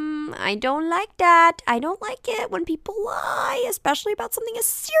 I don't like that. I don't like it when people lie, especially about something as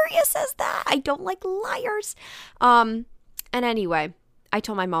serious as that. I don't like liars. And anyway, I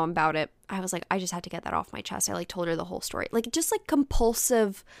told my mom about it. I was like, I just had to get that off my chest. I like told her the whole story. Like just like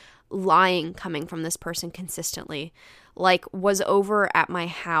compulsive lying coming from this person consistently. Like was over at my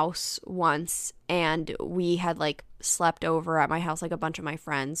house once and we had like slept over at my house, like a bunch of my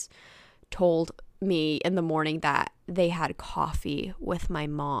friends told me in the morning that they had coffee with my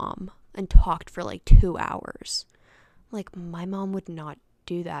mom and talked for like 2 hours. Like my mom would not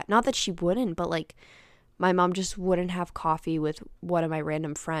do that. Not that she wouldn't, but like my mom just wouldn't have coffee with one of my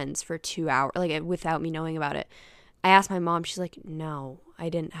random friends for 2 hours, like without me knowing about it. I asked my mom, she's like, no, I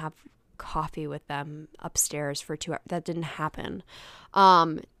didn't have coffee with them upstairs for 2 hours. That didn't happen.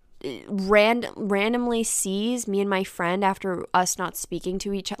 Randomly sees me and my friend after us not speaking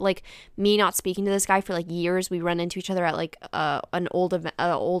to each other, like me not speaking to this guy for like years. We run into each other at like an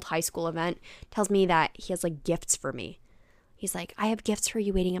old high school event. Tells me that he has like gifts for me. He's like, I have gifts for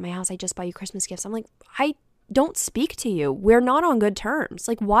you waiting at my house. I just bought you Christmas gifts. I'm like, I don't speak to you. We're not on good terms.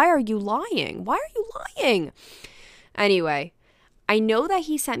 Like, why are you lying? Why are you lying? Anyway, I know that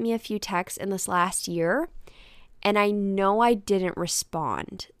he sent me a few texts in this last year, and I know I didn't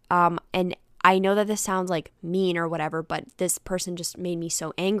respond. And I know that this sounds like mean or whatever, but this person just made me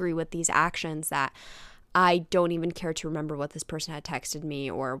so angry with these actions that I don't even care to remember what this person had texted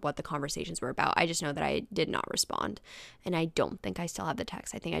me or what the conversations were about. I just know that I did not respond, and I don't think I still have the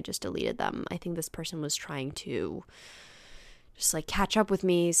text. I think I just deleted them. I think this person was trying to just like catch up with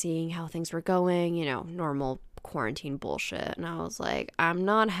me, seeing how things were going, you know, normal quarantine bullshit. And I was like, I'm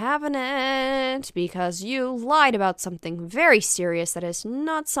not having it because you lied about something very serious that is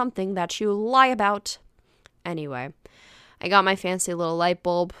not something that you lie about. Anyway, I got my fancy little light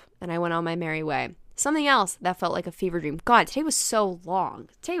bulb and I went on my merry way. Something else that felt like a fever dream. God, today was so long.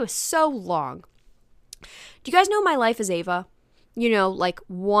 Do you guys know My Life is Ava? You know, like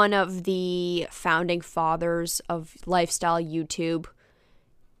one of the founding fathers of lifestyle YouTube.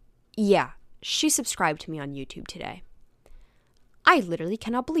 Yeah, she subscribed to me on YouTube today. I literally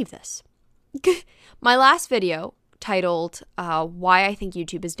cannot believe this. My last video titled Why I Think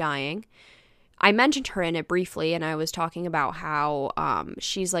YouTube is Dying. I mentioned her in it briefly, and I was talking about how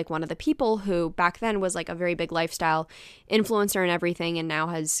she's like one of the people who back then was like a very big lifestyle influencer and everything, and now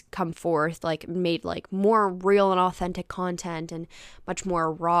has come forth, like made like more real and authentic content and much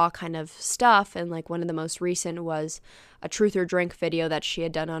more raw kind of stuff. And like one of the most recent was a Truth or Drink video that she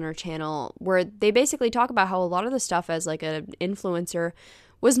had done on her channel where they basically talk about how a lot of the stuff as like an influencer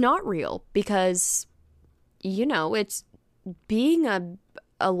was not real because, you know, it's being a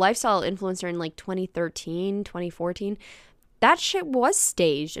lifestyle influencer in like 2013, 2014, that shit was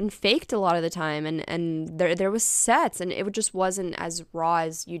staged and faked a lot of the time, and there was sets, and it just wasn't as raw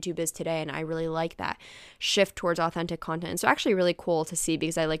as YouTube is today. And I really like that shift towards authentic content. And so actually really cool to see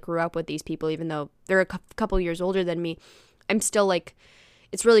because I like grew up with these people, even though they're a couple years older than me. I'm still like,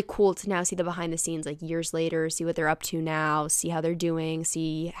 it's really cool to now see the behind the scenes like years later, see what they're up to now, see how they're doing,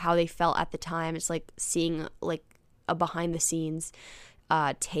 see how they felt at the time. It's like seeing like a behind the scenes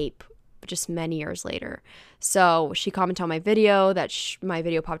tape just many years later. So she commented on my video that my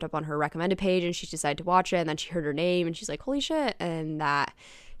video popped up on her recommended page, and she decided to watch it, and then she heard her name and she's like, holy shit, and that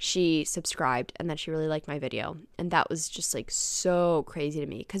she subscribed and that she really liked my video. And that was just like so crazy to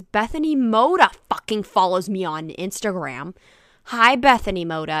me because Bethany Moda fucking follows me on Instagram. Hi Bethany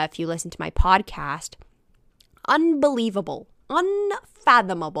Moda, if you listen to my podcast. Unbelievable,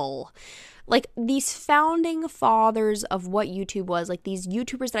 unfathomable. Like these founding fathers of what YouTube was, like these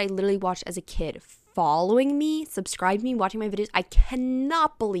YouTubers that I literally watched as a kid, following me, subscribed me, watching my videos. I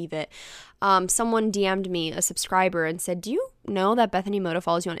cannot believe it. Someone DM'd me, a subscriber, and said, do you know that Bethany Mota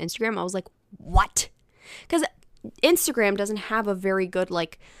follows you on Instagram? I was like, what? Because Instagram doesn't have a very good,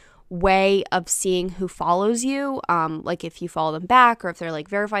 like, way of seeing who follows you, like if you follow them back or if they're like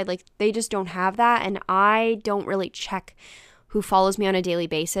verified, like they just don't have that. And I don't really check who follows me on a daily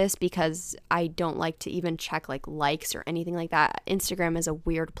basis because I don't like to even check like likes or anything like that. Instagram is a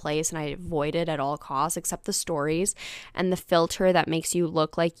weird place and I avoid it at all costs, except the stories and the filter that makes you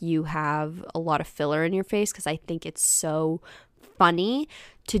look like you have a lot of filler in your face, because I think it's so funny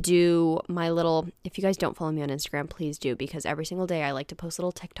to do my little, if you guys don't follow me on Instagram, please do, because every single day I like to post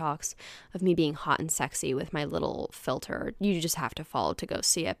little TikToks of me being hot and sexy with my little filter. You just have to follow to go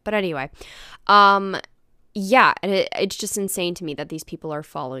see it. But anyway, yeah, and it's just insane to me that these people are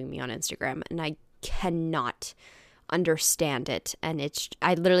following me on Instagram, and I cannot understand it. And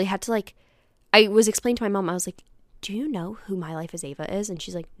I literally had to, like, I was explaining to my mom, I was like, do you know who My Life as Ava is? And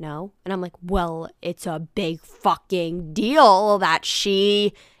she's like, no. And I'm like, well, it's a big fucking deal that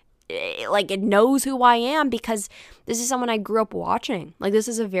she, like, it knows who I am, because this is someone I grew up watching. Like, this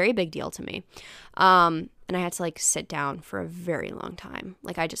is a very big deal to me. And I had to, like, sit down for a very long time.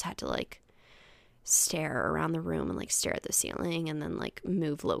 Like, I just had to, like, stare around the room and, like, stare at the ceiling and then, like,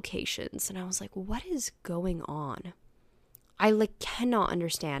 move locations. And I was like, what is going on? I, like, cannot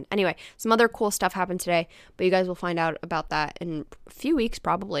understand. Anyway, some other cool stuff happened today, but you guys will find out about that in a few weeks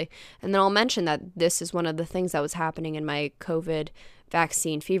probably. And then I'll mention that this is one of the things that was happening in my COVID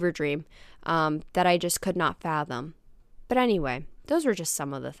vaccine fever dream that I just could not fathom. But anyway, those were just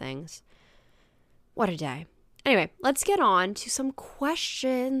some of the things. What a day. Anyway, let's get on to some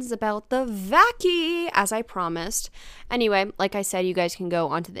questions about the Vaccy, as I promised. Anyway, like I said, you guys can go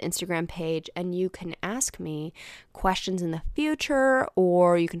onto the Instagram page and you can ask me questions in the future,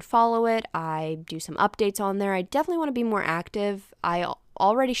 or you can follow it. I do some updates on there. I definitely want to be more active. I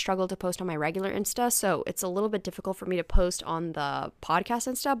already struggle to post on my regular Insta, so it's a little bit difficult for me to post on the podcast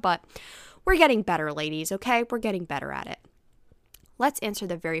Insta, but we're getting better, ladies, okay? We're getting better at it. Let's answer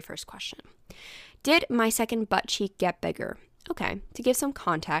the very first question. Did my second butt cheek get bigger? Okay, to give some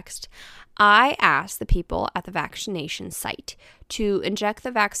context, I asked the people at the vaccination site to inject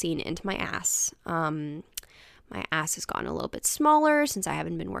the vaccine into my ass. My ass has gotten a little bit smaller since I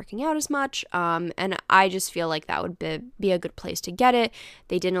haven't been working out as much, and I just feel like that would be a good place to get it.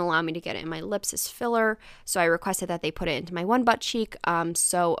 They didn't allow me to get it in my lips as filler, so I requested that they put it into my one butt cheek.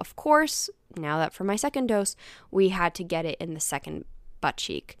 So, of course, now that for my second dose, we had to get it in the second butt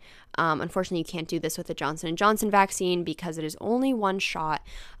cheek. Unfortunately, you can't do this with the Johnson & Johnson vaccine because it is only one shot.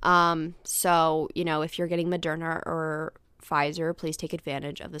 So, you know, if you're getting Moderna or Pfizer, please take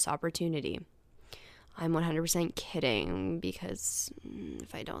advantage of this opportunity. I'm 100% kidding, because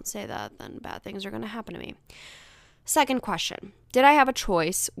if I don't say that, then bad things are going to happen to me. Second question, did I have a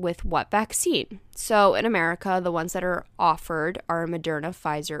choice with what vaccine? So in America, the ones that are offered are Moderna,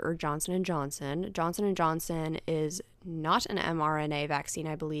 Pfizer, or Johnson & Johnson. Johnson & Johnson is not an mRNA vaccine,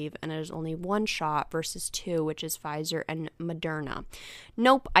 I believe, and there's only one shot versus two, which is Pfizer and Moderna.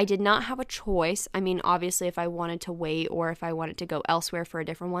 Nope, I did not have a choice. I mean, obviously, if I wanted to wait or if I wanted to go elsewhere for a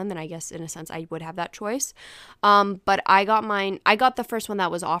different one, then I guess in a sense I would have that choice. But I got the first one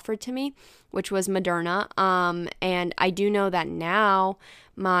that was offered to me, which was Moderna. And I do know that now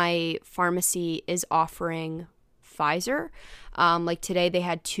my pharmacy is offering Pfizer. Like today they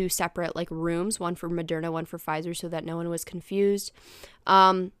had two separate like rooms, one for Moderna, one for Pfizer, so that no one was confused.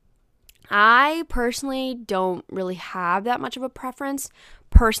 I personally don't really have that much of a preference.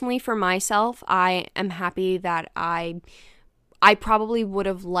 Personally, for myself, I am happy that I probably would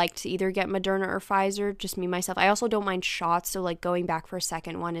have liked to either get Moderna or Pfizer, just me, myself. I also don't mind shots, so like going back for a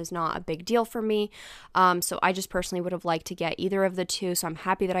second one is not a big deal for me. So I just personally would have liked to get either of the two, so I'm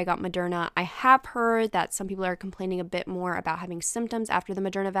happy that I got Moderna. I have heard that some people are complaining a bit more about having symptoms after the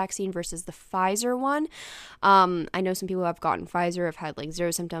Moderna vaccine versus the Pfizer one. I know some people who have gotten Pfizer have had like zero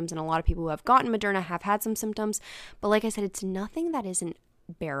symptoms, and a lot of people who have gotten Moderna have had some symptoms. But like I said, it's nothing that isn't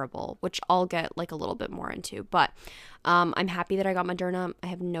bearable, which I'll get like a little bit more into. But I'm happy that I got Moderna. I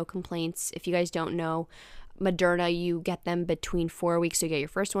have no complaints. If you guys don't know, Moderna, you get them between 4 weeks to get your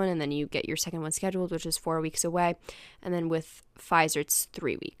first one, and then you get your second one scheduled, which is 4 weeks away. And then with Pfizer, it's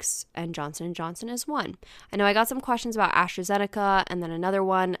 3 weeks, and Johnson & Johnson is 1. I know I got some questions about AstraZeneca, and then another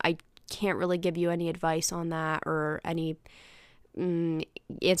one. I can't really give you any advice on that or any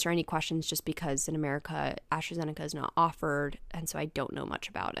answer any questions, just because in America AstraZeneca is not offered, and so I don't know much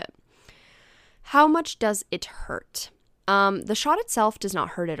about it. How much does it hurt? The shot itself does not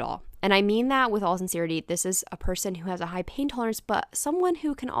hurt at all, and I mean that with all sincerity. This is a person who has a high pain tolerance, but someone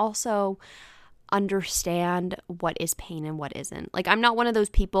who can also understand what is pain and what isn't. Like, I'm not one of those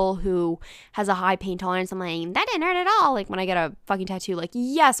people who has a high pain tolerance. I'm like, that didn't hurt at all. Like, when I get a fucking tattoo, like,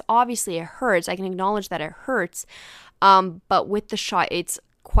 yes, obviously it hurts. I can acknowledge that it hurts. But with the shot, it's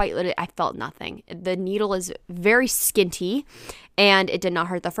quite literally, I felt nothing. The needle is very skinty, and it did not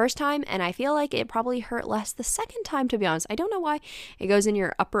hurt the first time, and I feel like it probably hurt less the second time, to be honest. I don't know why. It goes in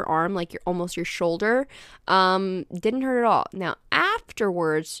your upper arm, like almost your shoulder. Didn't hurt at all. Now,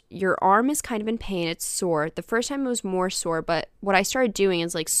 afterwards, your arm is kind of in pain. It's sore. The first time it was more sore, but what I started doing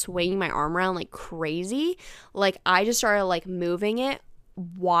is like swinging my arm around like crazy. Like, I just started like moving it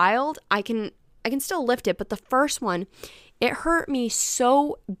wild. I can still lift it, but the first one, it hurt me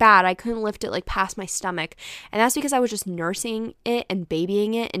so bad I couldn't lift it like past my stomach. And that's because I was just nursing it and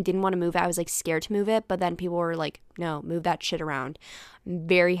babying it and didn't want to move it. I was like scared to move it, but then people were like, no, move that shit around. I'm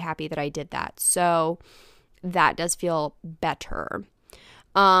very happy that I did that. So that does feel better.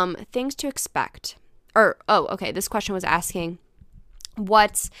 Things to expect. Okay, this question was asking,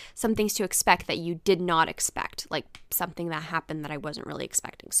 what's some things to expect that you did not expect, like something that happened that I wasn't really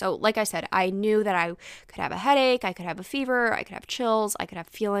expecting. So like I said, I knew that I could have a headache, I could have a fever, I could have chills, I could have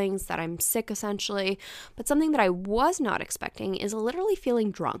feelings that I'm sick essentially, but something that I was not expecting is literally feeling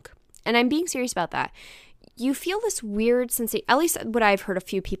drunk. And I'm being serious about that. You feel this weird sensation, at least what I've heard a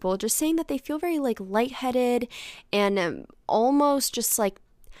few people just saying, that they feel very like lightheaded and almost just like,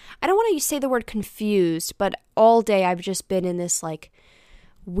 I don't want to say the word confused, but all day I've just been in this like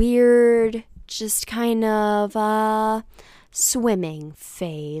weird, just kind of swimming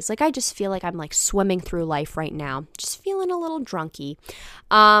phase. Like, I just feel like I'm like swimming through life right now, just feeling a little drunky.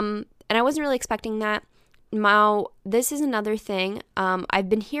 And I wasn't really expecting that. Now, this is another thing. I've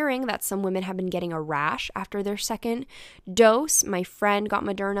been hearing that some women have been getting a rash after their second dose. My friend got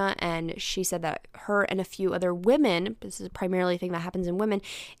Moderna, and she said that her and a few other women, this is primarily a thing that happens in women,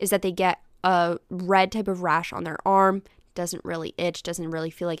 is that they get a red type of rash on their arm. Doesn't really itch, doesn't really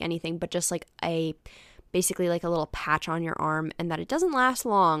feel like anything, but just like basically like a little patch on your arm, and that it doesn't last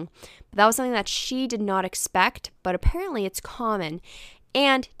long. But that was something that she did not expect, but apparently it's common.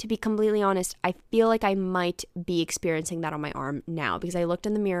 And to be completely honest, I feel like I might be experiencing that on my arm now, because I looked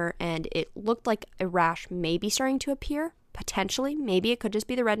in the mirror and it looked like a rash may be starting to appear, potentially. Maybe it could just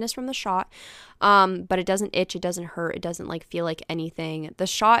be the redness from the shot, but it doesn't itch, it doesn't hurt, it doesn't like feel like anything. The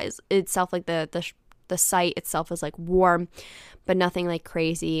shot is itself, like the site itself is like warm, but nothing like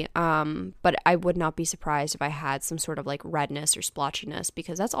crazy. But I would not be surprised if I had some sort of like redness or splotchiness,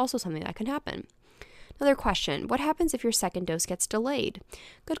 because that's also something that can happen. Another question, what happens if your second dose gets delayed?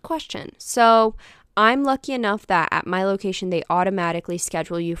 Good question. So I'm lucky enough that at my location, they automatically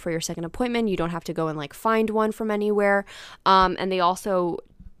schedule you for your second appointment. You don't have to go and like find one from anywhere. And they also,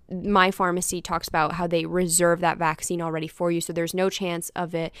 my pharmacy talks about how they reserve that vaccine already for you. So there's no chance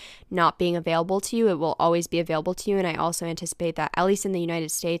of it not being available to you. It will always be available to you. And I also anticipate that, at least in the United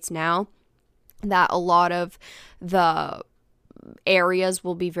States now, that a lot of the areas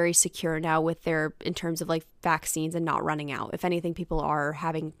will be very secure now with their, in terms of like vaccines and not running out. If anything, people are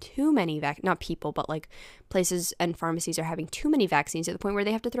having too many not people, but like places and pharmacies are having too many vaccines to the point where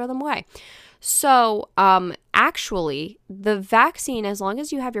they have to throw them away. So actually the vaccine, as long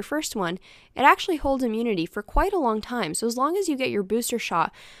as you have your first one, it actually holds immunity for quite a long time. So as long as you get your booster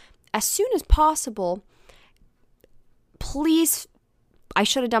shot as soon as possible, please, I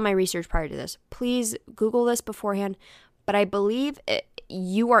should have done my research prior to this, please Google this beforehand, but I believe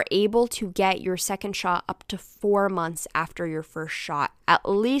you are able to get your second shot up to 4 months after your first shot. At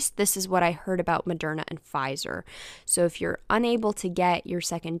least this is what I heard about Moderna and Pfizer. So if you're unable to get your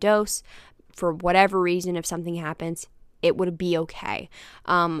second dose for whatever reason, if something happens, it would be okay.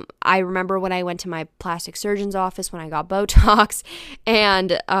 I remember when I went to my plastic surgeon's office when I got Botox,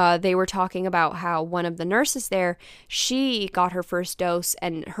 and they were talking about how one of the nurses there, she got her first dose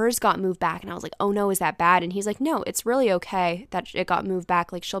and hers got moved back. And I was like, oh no, is that bad? And he's like, no, it's really okay that it got moved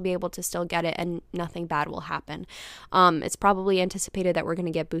back. Like, she'll be able to still get it and nothing bad will happen. It's probably anticipated that we're going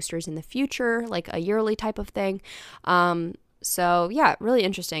to get boosters in the future, like a yearly type of thing. So yeah, really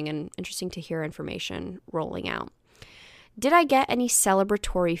interesting to hear information rolling out. Did I get any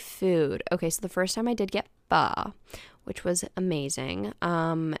celebratory food? Okay, so the first time I did get pho, which was amazing.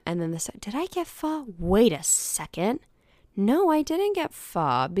 And then did I get pho? Wait a second. No, I didn't get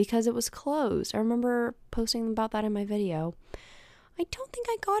pho because it was closed. I remember posting about that in my video. I don't think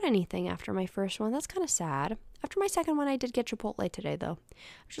I got anything after my first one. That's kind of sad. After my second one, I did get Chipotle today, though.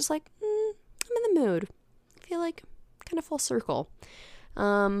 I was just like, I'm in the mood. I feel like kind of full circle.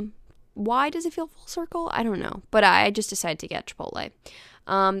 Why does it feel full circle? I don't know. But I just decided to get Chipotle.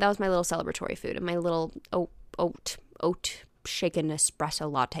 That was my little celebratory food and my little oat shaken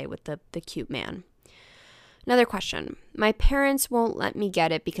espresso latte with the cute man. Another question. My parents won't let me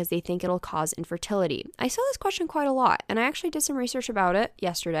get it because they think it'll cause infertility. I saw this question quite a lot, and I actually did some research about it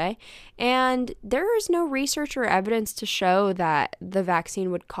yesterday, and there is no research or evidence to show that the vaccine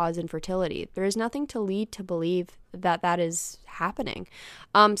would cause infertility. There is nothing to lead to believe that that is happening.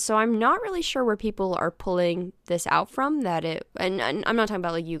 So I'm not really sure where people are pulling this out from, and I'm not talking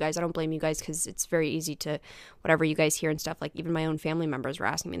about like you guys. I don't blame you guys because it's very easy to whatever you guys hear and stuff. Like even my own family members were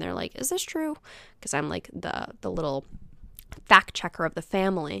asking me and they're like, is this true? Because I'm like the little fact checker of the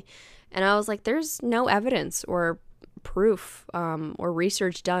family. And I was like, there's no evidence or proof or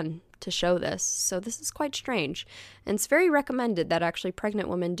research done to show this. So this is quite strange. And it's very recommended that actually pregnant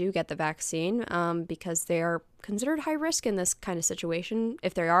women do get the vaccine because they are considered high risk in this kind of situation.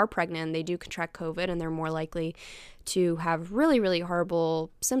 If they are pregnant, they do contract COVID and they're more likely to have really, really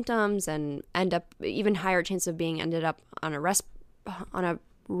horrible symptoms and end up even higher chance of being ended up on a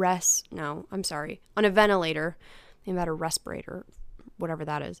ventilator. Think about a respirator, whatever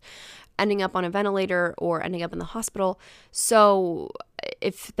that is, ending up on a ventilator or ending up in the hospital. So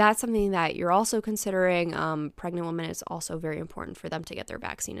if that's something that you're also considering, pregnant women, it's also very important for them to get their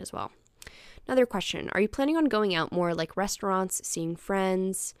vaccine as well. Another question, are you planning on going out more, like restaurants, seeing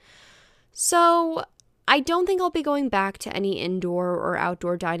friends? So I don't think I'll be going back to any indoor or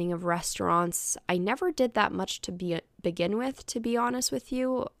outdoor dining of restaurants. I never did that much to begin with, to be honest with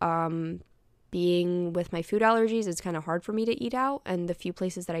you. Being with my food allergies, it's kind of hard for me to eat out. And the few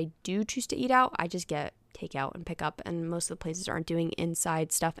places that I do choose to eat out, I just get takeout and pick up. And most of the places aren't doing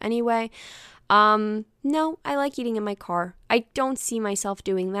inside stuff anyway. No, I like eating in my car. I don't see myself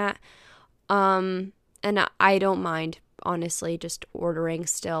doing that. And I don't mind, honestly, just ordering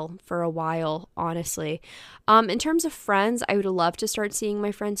still for a while, honestly. In terms of friends, I would love to start seeing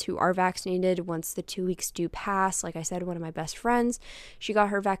my friends who are vaccinated once the 2 weeks do pass. Like I said, one of my best friends, she got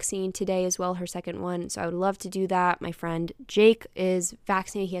her vaccine today as well, her second one. So I would love to do that. My friend Jake is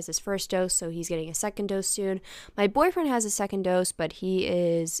vaccinated. He has his first dose, so he's getting a second dose soon. My boyfriend has a second dose, but he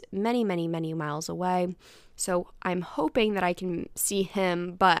is many, many, many miles away. So I'm hoping that I can see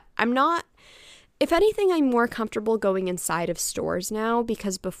him, but I'm not. If anything, I'm more comfortable going inside of stores now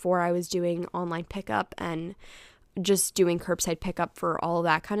because before I was doing online pickup and just doing curbside pickup for all of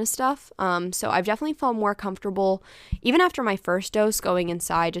that kind of stuff. So I've definitely felt more comfortable, even after my first dose, going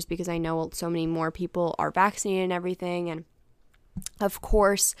inside just because I know so many more people are vaccinated and everything. And of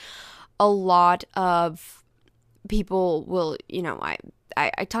course, a lot of people will,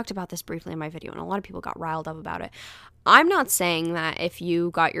 I talked about this briefly in my video and a lot of people got riled up about it. I'm not saying that if you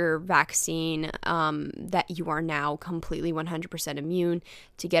got your vaccine that you are now completely 100% immune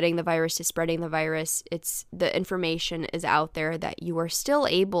to getting the virus, to spreading the virus. The information is out there that you are still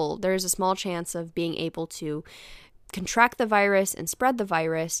able, there's a small chance of being able to contract the virus and spread the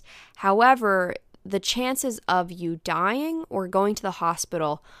virus. However, the chances of you dying or going to the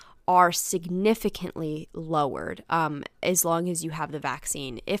hospital are significantly lowered as long as you have the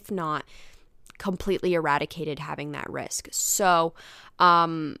vaccine. If not, completely eradicated having that risk. So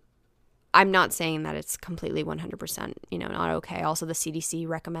I'm not saying that it's completely 100%, not okay. Also, the CDC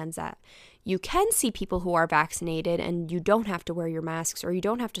recommends that you can see people who are vaccinated and you don't have to wear your masks or you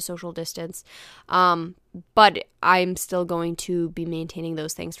don't have to social distance. But I'm still going to be maintaining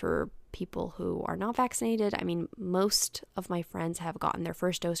those things for people who are not vaccinated. I mean, most of my friends have gotten their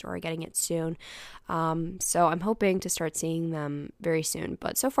first dose or are getting it soon. So I'm hoping to start seeing them very soon.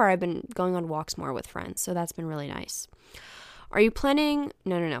 But so far, I've been going on walks more with friends. So that's been really nice. Are you planning?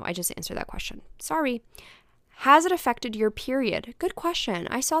 No. I just answered that question. Sorry. Has it affected your period? Good question.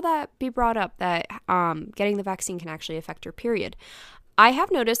 I saw that be brought up that getting the vaccine can actually affect your period. I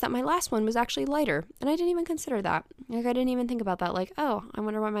have noticed that my last one was actually lighter, and I didn't even consider that. I didn't even think about that. Oh, I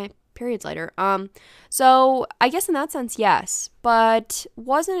wonder why my period's lighter. So I guess in that sense, yes, but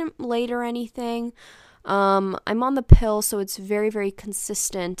wasn't late or anything. I'm on the pill, so it's very, very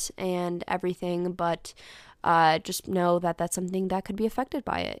consistent and everything, but just know that that's something that could be affected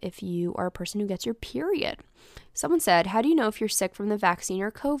by it if you are a person who gets your period. Someone said, how do you know if you're sick from the vaccine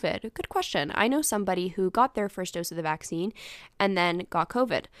or COVID? Good question. I know somebody who got their first dose of the vaccine and then got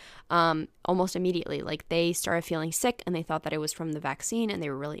COVID almost immediately. They started feeling sick and they thought that it was from the vaccine and they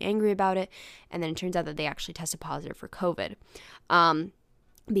were really angry about it. And then it turns out that they actually tested positive for COVID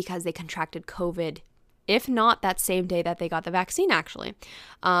because they contracted COVID, if not that same day that they got the vaccine, actually.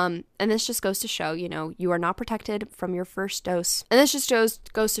 And this just goes to show, you are not protected from your first dose. And this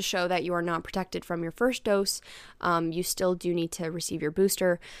just goes to show that you are not protected from your first dose. You still do need to receive your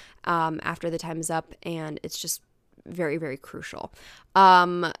booster after the time is up. And it's just very, very crucial.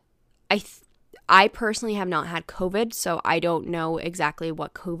 I personally have not had COVID, so I don't know exactly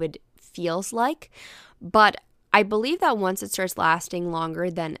what COVID feels like. But I believe that once it starts lasting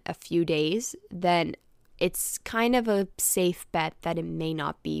longer than a few days, then it's kind of a safe bet that it may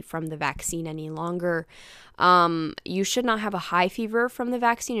not be from the vaccine any longer. You should not have a high fever from the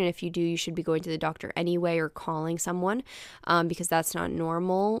vaccine, and if you do, you should be going to the doctor anyway or calling someone because that's not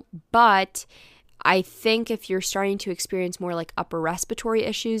normal. But I think if you're starting to experience more like upper respiratory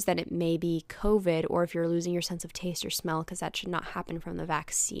issues, then it may be COVID, or if you're losing your sense of taste or smell, because that should not happen from the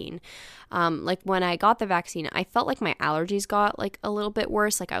vaccine. Like when I got the vaccine, I felt like my allergies got like a little bit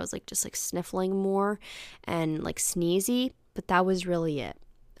worse. Like I was like just like sniffling more and like sneezy, but that was really it.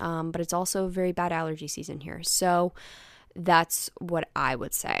 But it's also a very bad allergy season here. So that's what I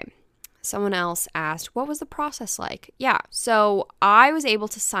would say. Someone else asked, what was the process like? Yeah, so I was able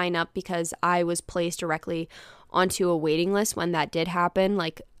to sign up because I was placed directly onto a waiting list when that did happen.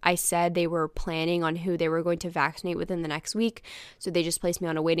 Like I said, they were planning on who they were going to vaccinate within the next week. So they just placed me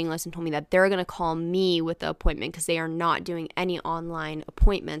on a waiting list and told me that they're going to call me with the appointment because they are not doing any online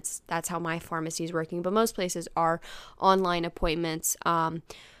appointments. That's how my pharmacy is working. But most places are online appointments.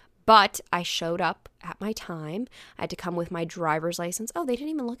 But I showed up at my time. I had to come with my driver's license. Oh, they didn't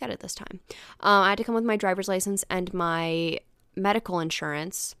even look at it this time. I had to come with my driver's license and my medical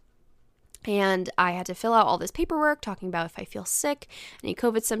insurance. And I had to fill out all this paperwork talking about if I feel sick, any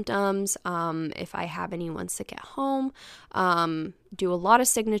COVID symptoms, if I have anyone sick at home, do a lot of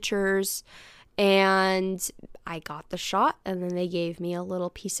signatures. And I got the shot, and then they gave me a little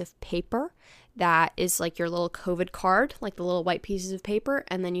piece of paper that is like your little COVID card, like the little white pieces of paper,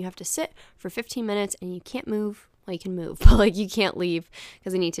 and then you have to sit for 15 minutes and you can't move. Well, you can move, but like you can't leave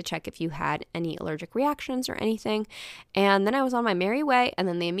because they need to check if you had any allergic reactions or anything. And then I was on my merry way, and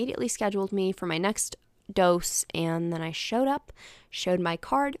then they immediately scheduled me for my next dose, and then I showed up, showed my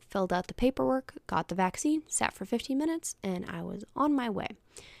card, filled out the paperwork, got the vaccine, sat for 15 minutes, and I was on my way.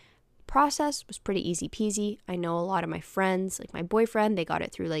 Process was pretty easy peasy. I know a lot of my friends, like my boyfriend, they got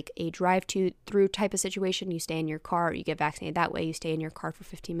it through like a drive-through type of situation. You stay in your car, you get vaccinated that way. You stay in your car for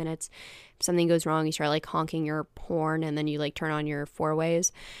 15 minutes. If something goes wrong, you start like honking your horn, and then you like turn on your four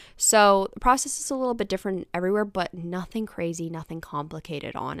ways. So the process is a little bit different everywhere, but nothing crazy, nothing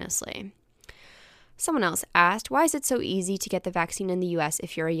complicated, honestly. Someone else asked, why is it so easy to get the vaccine in the US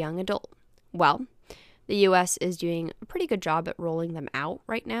if you're a young adult? Well, the US is doing a pretty good job at rolling them out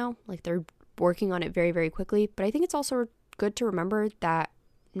right now. Like they're working on it very, very quickly. But I think it's also good to remember that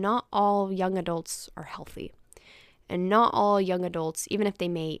not all young adults are healthy. And not all young adults, even if they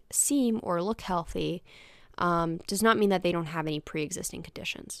may seem or look healthy, does not mean that they don't have any pre-existing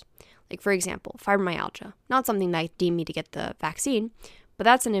conditions. Like for example, fibromyalgia, not something that deemed me to get the vaccine, but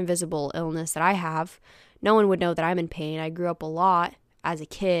that's an invisible illness that I have. No one would know that I'm in pain. I grew up a lot as a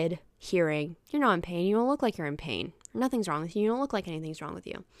kid hearing, you're not in pain, you don't look like you're in pain, nothing's wrong with you, you don't look like anything's wrong with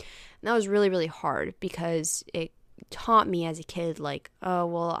you. And that was really, really hard because it taught me as a kid, like, oh,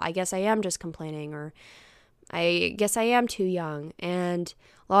 well, I guess I am just complaining, or I guess I am too young. And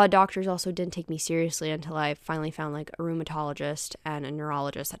a lot of doctors also didn't take me seriously until I finally found like a rheumatologist and a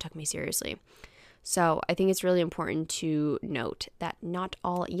neurologist that took me seriously. So I think it's really important to note that not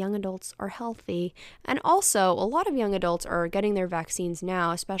all young adults are healthy. And also, a lot of young adults are getting their vaccines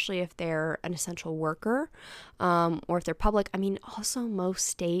now, especially if they're an essential worker or if they're public. I mean, also most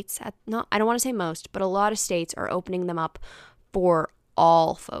states, I don't want to say most, but a lot of states are opening them up for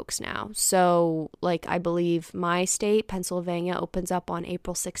all folks now. So like I believe my state, Pennsylvania, opens up on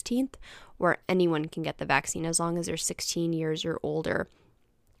April 16th where anyone can get the vaccine as long as they're 16 years or older.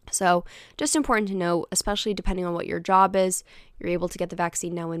 So just important to know, especially depending on what your job is, you're able to get the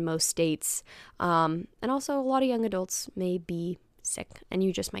vaccine now in most states. And also a lot of young adults may be sick and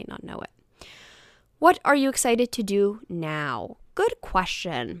you just might not know it. What are you excited to do now? Good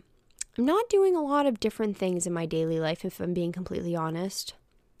question. I'm not doing a lot of different things in my daily life, if I'm being completely honest.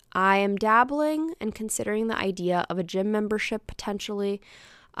 I am dabbling and considering the idea of a gym membership potentially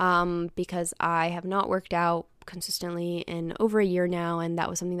because I have not worked out consistently in over a year now, and that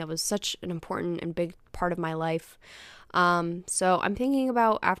was something that was such an important and big part of my life. So I'm thinking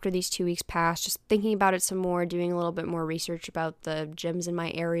about, after these 2 weeks pass, just thinking about it some more, doing a little bit more research about the gyms in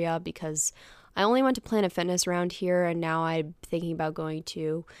my area, because I only went to Planet Fitness around here, and now I'm thinking about going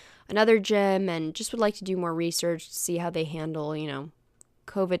to another gym, and just would like to do more research to see how they handle,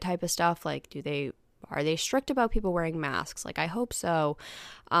 COVID type of stuff. Like, are they strict about people wearing masks? Like, I hope so.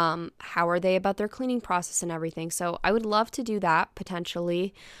 How are they about their cleaning process and everything? So I would love to do that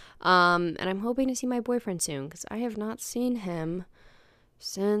potentially. And I'm hoping to see my boyfriend soon because I have not seen him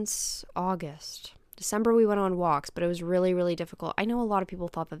since August. December we went on walks, but it was really, really difficult. I know a lot of people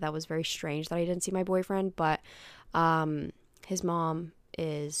thought that was very strange that I didn't see my boyfriend, but his mom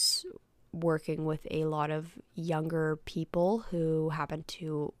is working with a lot of younger people who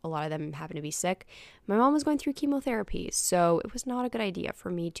a lot of them happen to be sick. My mom was going through chemotherapy, so it was not a good idea for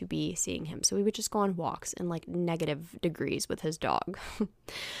me to be seeing him. So we would just go on walks in like negative degrees with his dog.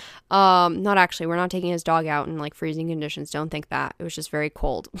 Not actually, we're not taking his dog out in like freezing conditions. Don't think that. It was just very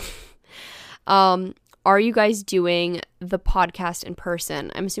cold. Are you guys doing the podcast in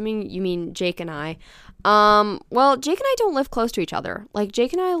person? I'm assuming you mean Jake and I. Well, Jake and I don't live close to each other. Like,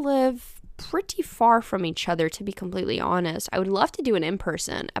 Jake and I live pretty far from each other, to be completely honest. I would love to do an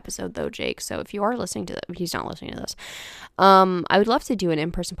in-person episode though, Jake. So if you are listening to this, he's not listening to this. I would love to do an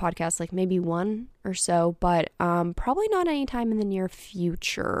in-person podcast, like maybe one or so, but probably not anytime in the near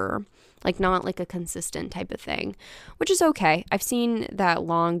future. Like, not like a consistent type of thing, which is okay. I've seen that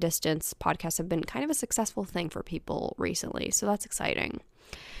long distance podcasts have been kind of a successful thing for people recently, so that's exciting.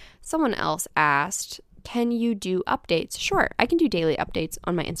 Someone else asked, can you do updates? Sure, I can do daily updates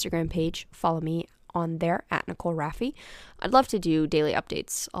on my Instagram page. Follow me on there at Nicole Raffi. I'd love to do daily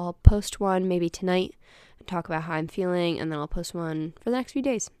updates. I'll post one maybe tonight and talk about how I'm feeling, and then I'll post one for the next few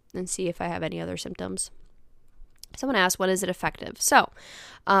days and see if I have any other symptoms. Someone asked, when is it effective? So,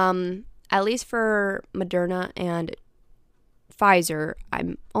 at least for Moderna and Pfizer,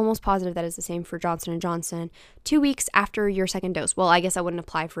 I'm almost positive that is the same for Johnson & Johnson, 2 weeks after your second dose. Well, I guess I wouldn't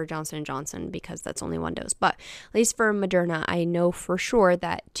apply for Johnson & Johnson because that's only one dose. But at least for Moderna, I know for sure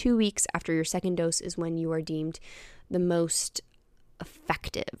that 2 weeks after your second dose is when you are deemed the most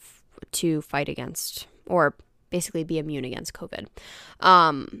effective to fight against, or basically be immune against COVID.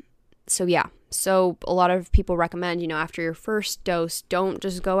 So yeah, so a lot of people recommend, after your first dose, don't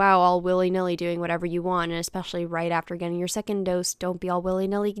just go out all willy-nilly doing whatever you want. And especially right after getting your second dose, don't be all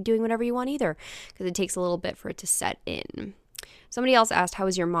willy-nilly doing whatever you want either, because it takes a little bit for it to set in. Somebody else asked, how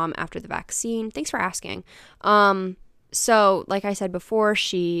is your mom after the vaccine? Thanks for asking. So like I said before,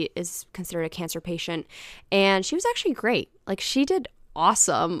 she is considered a cancer patient, and she was actually great. Like, she did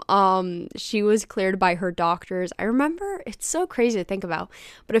awesome. She was cleared by her doctors. I remember, it's so crazy to think about,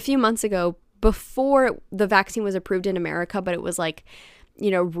 but a few months ago, before the vaccine was approved in America, but it was like,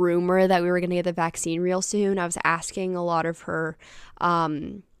 rumor that we were going to get the vaccine real soon, I was asking a lot of her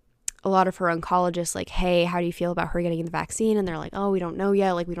oncologists, like, hey, how do you feel about her getting the vaccine? And they're like, oh, we don't know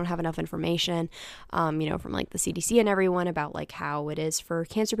yet. Like, we don't have enough information, from like the CDC and everyone about like how it is for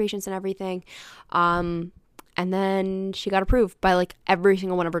cancer patients and everything. And then she got approved by like every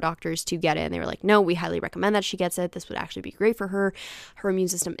single one of her doctors to get it. And they were like, no, we highly recommend that she gets it. This would actually be great for her. Her immune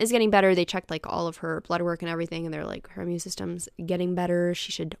system is getting better. They checked like all of her blood work and everything, and they're like, her immune system's getting better.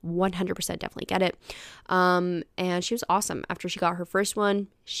 She should 100% definitely get it. And she was awesome. After she got her first one,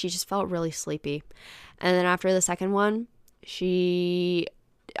 she just felt really sleepy. And then after the second one, I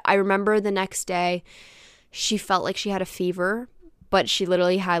remember the next day, she felt like she had a fever, but she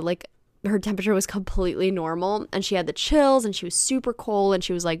literally had like, her temperature was completely normal, and she had the chills, and she was super cold, and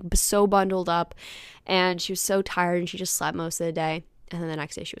she was like so bundled up, and she was so tired, and she just slept most of the day. And then the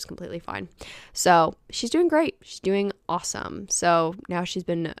next day she was completely fine. So she's doing great. She's doing awesome. So now she's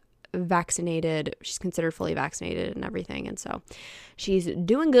been vaccinated. She's considered fully vaccinated and everything. And so she's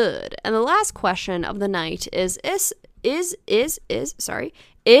doing good. And the last question of the night is Jeff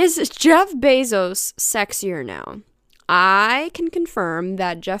Bezos sexier now? I can confirm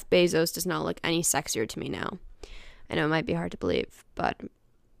that Jeff Bezos does not look any sexier to me now. I know it might be hard to believe, but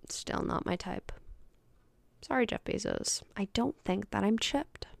it's still not my type. Sorry, Jeff Bezos. I don't think that I'm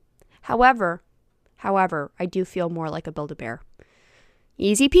chipped. However, I do feel more like a Build-A-Bear.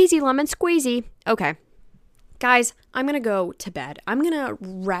 Easy peasy, lemon squeezy. Okay. Guys, I'm going to go to bed. I'm going to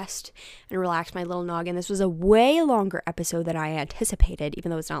rest and relax my little noggin. This was a way longer episode than I anticipated, even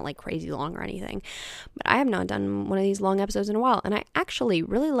though it's not like crazy long or anything. But I have not done one of these long episodes in a while. And I actually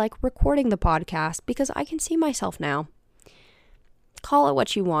really like recording the podcast because I can see myself now. Call it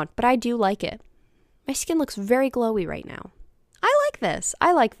what you want, but I do like it. My skin looks very glowy right now. I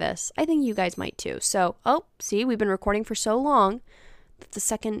like this. I think you guys might too. So, see, we've been recording for so long that the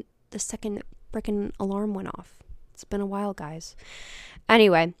second freaking alarm went off. It's been a while, guys.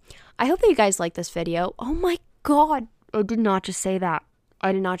 Anyway, I hope that you guys like this video. Oh my god, I did not just say that.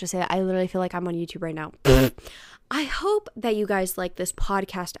 I literally feel like I'm on YouTube right now. I hope that you guys like this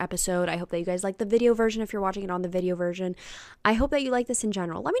podcast episode. I hope that you guys like the video version if you're watching it on the video version. I hope that you like this in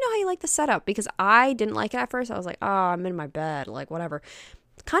general. Let me know how you like the setup, because I didn't like it at first. I was like, oh, I'm in my bed, like whatever.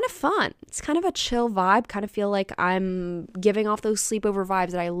 It's kind of fun. It's kind of a chill vibe. Kind of feel like I'm giving off those sleepover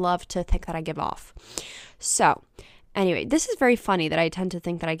vibes that I love to think that I give off. So, Anyway, this is very funny that I tend to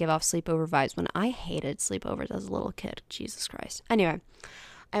think that I give off sleepover vibes when I hated sleepovers as a little kid. Jesus Christ. Anyway,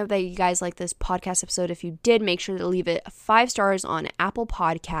 I hope that you guys like this podcast episode. If you did, make sure to leave it 5 stars on Apple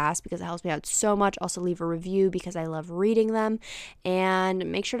Podcasts because it helps me out so much. Also, leave a review because I love reading them. And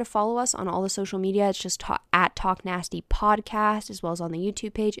make sure to follow us on all the social media. It's just at Talk Nasty Podcast, as well as on the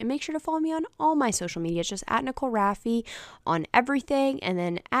YouTube page. And make sure to follow me on all my social media. It's just at Nicole Raffi on everything, and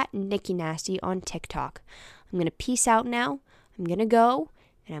then at Nikki Nasty on TikTok. I'm going to peace out now. I'm going to go,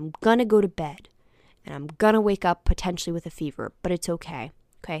 and I'm going to go to bed. And I'm going to wake up potentially with a fever, but it's okay.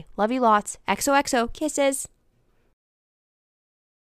 Okay, love you lots. XOXO, kisses.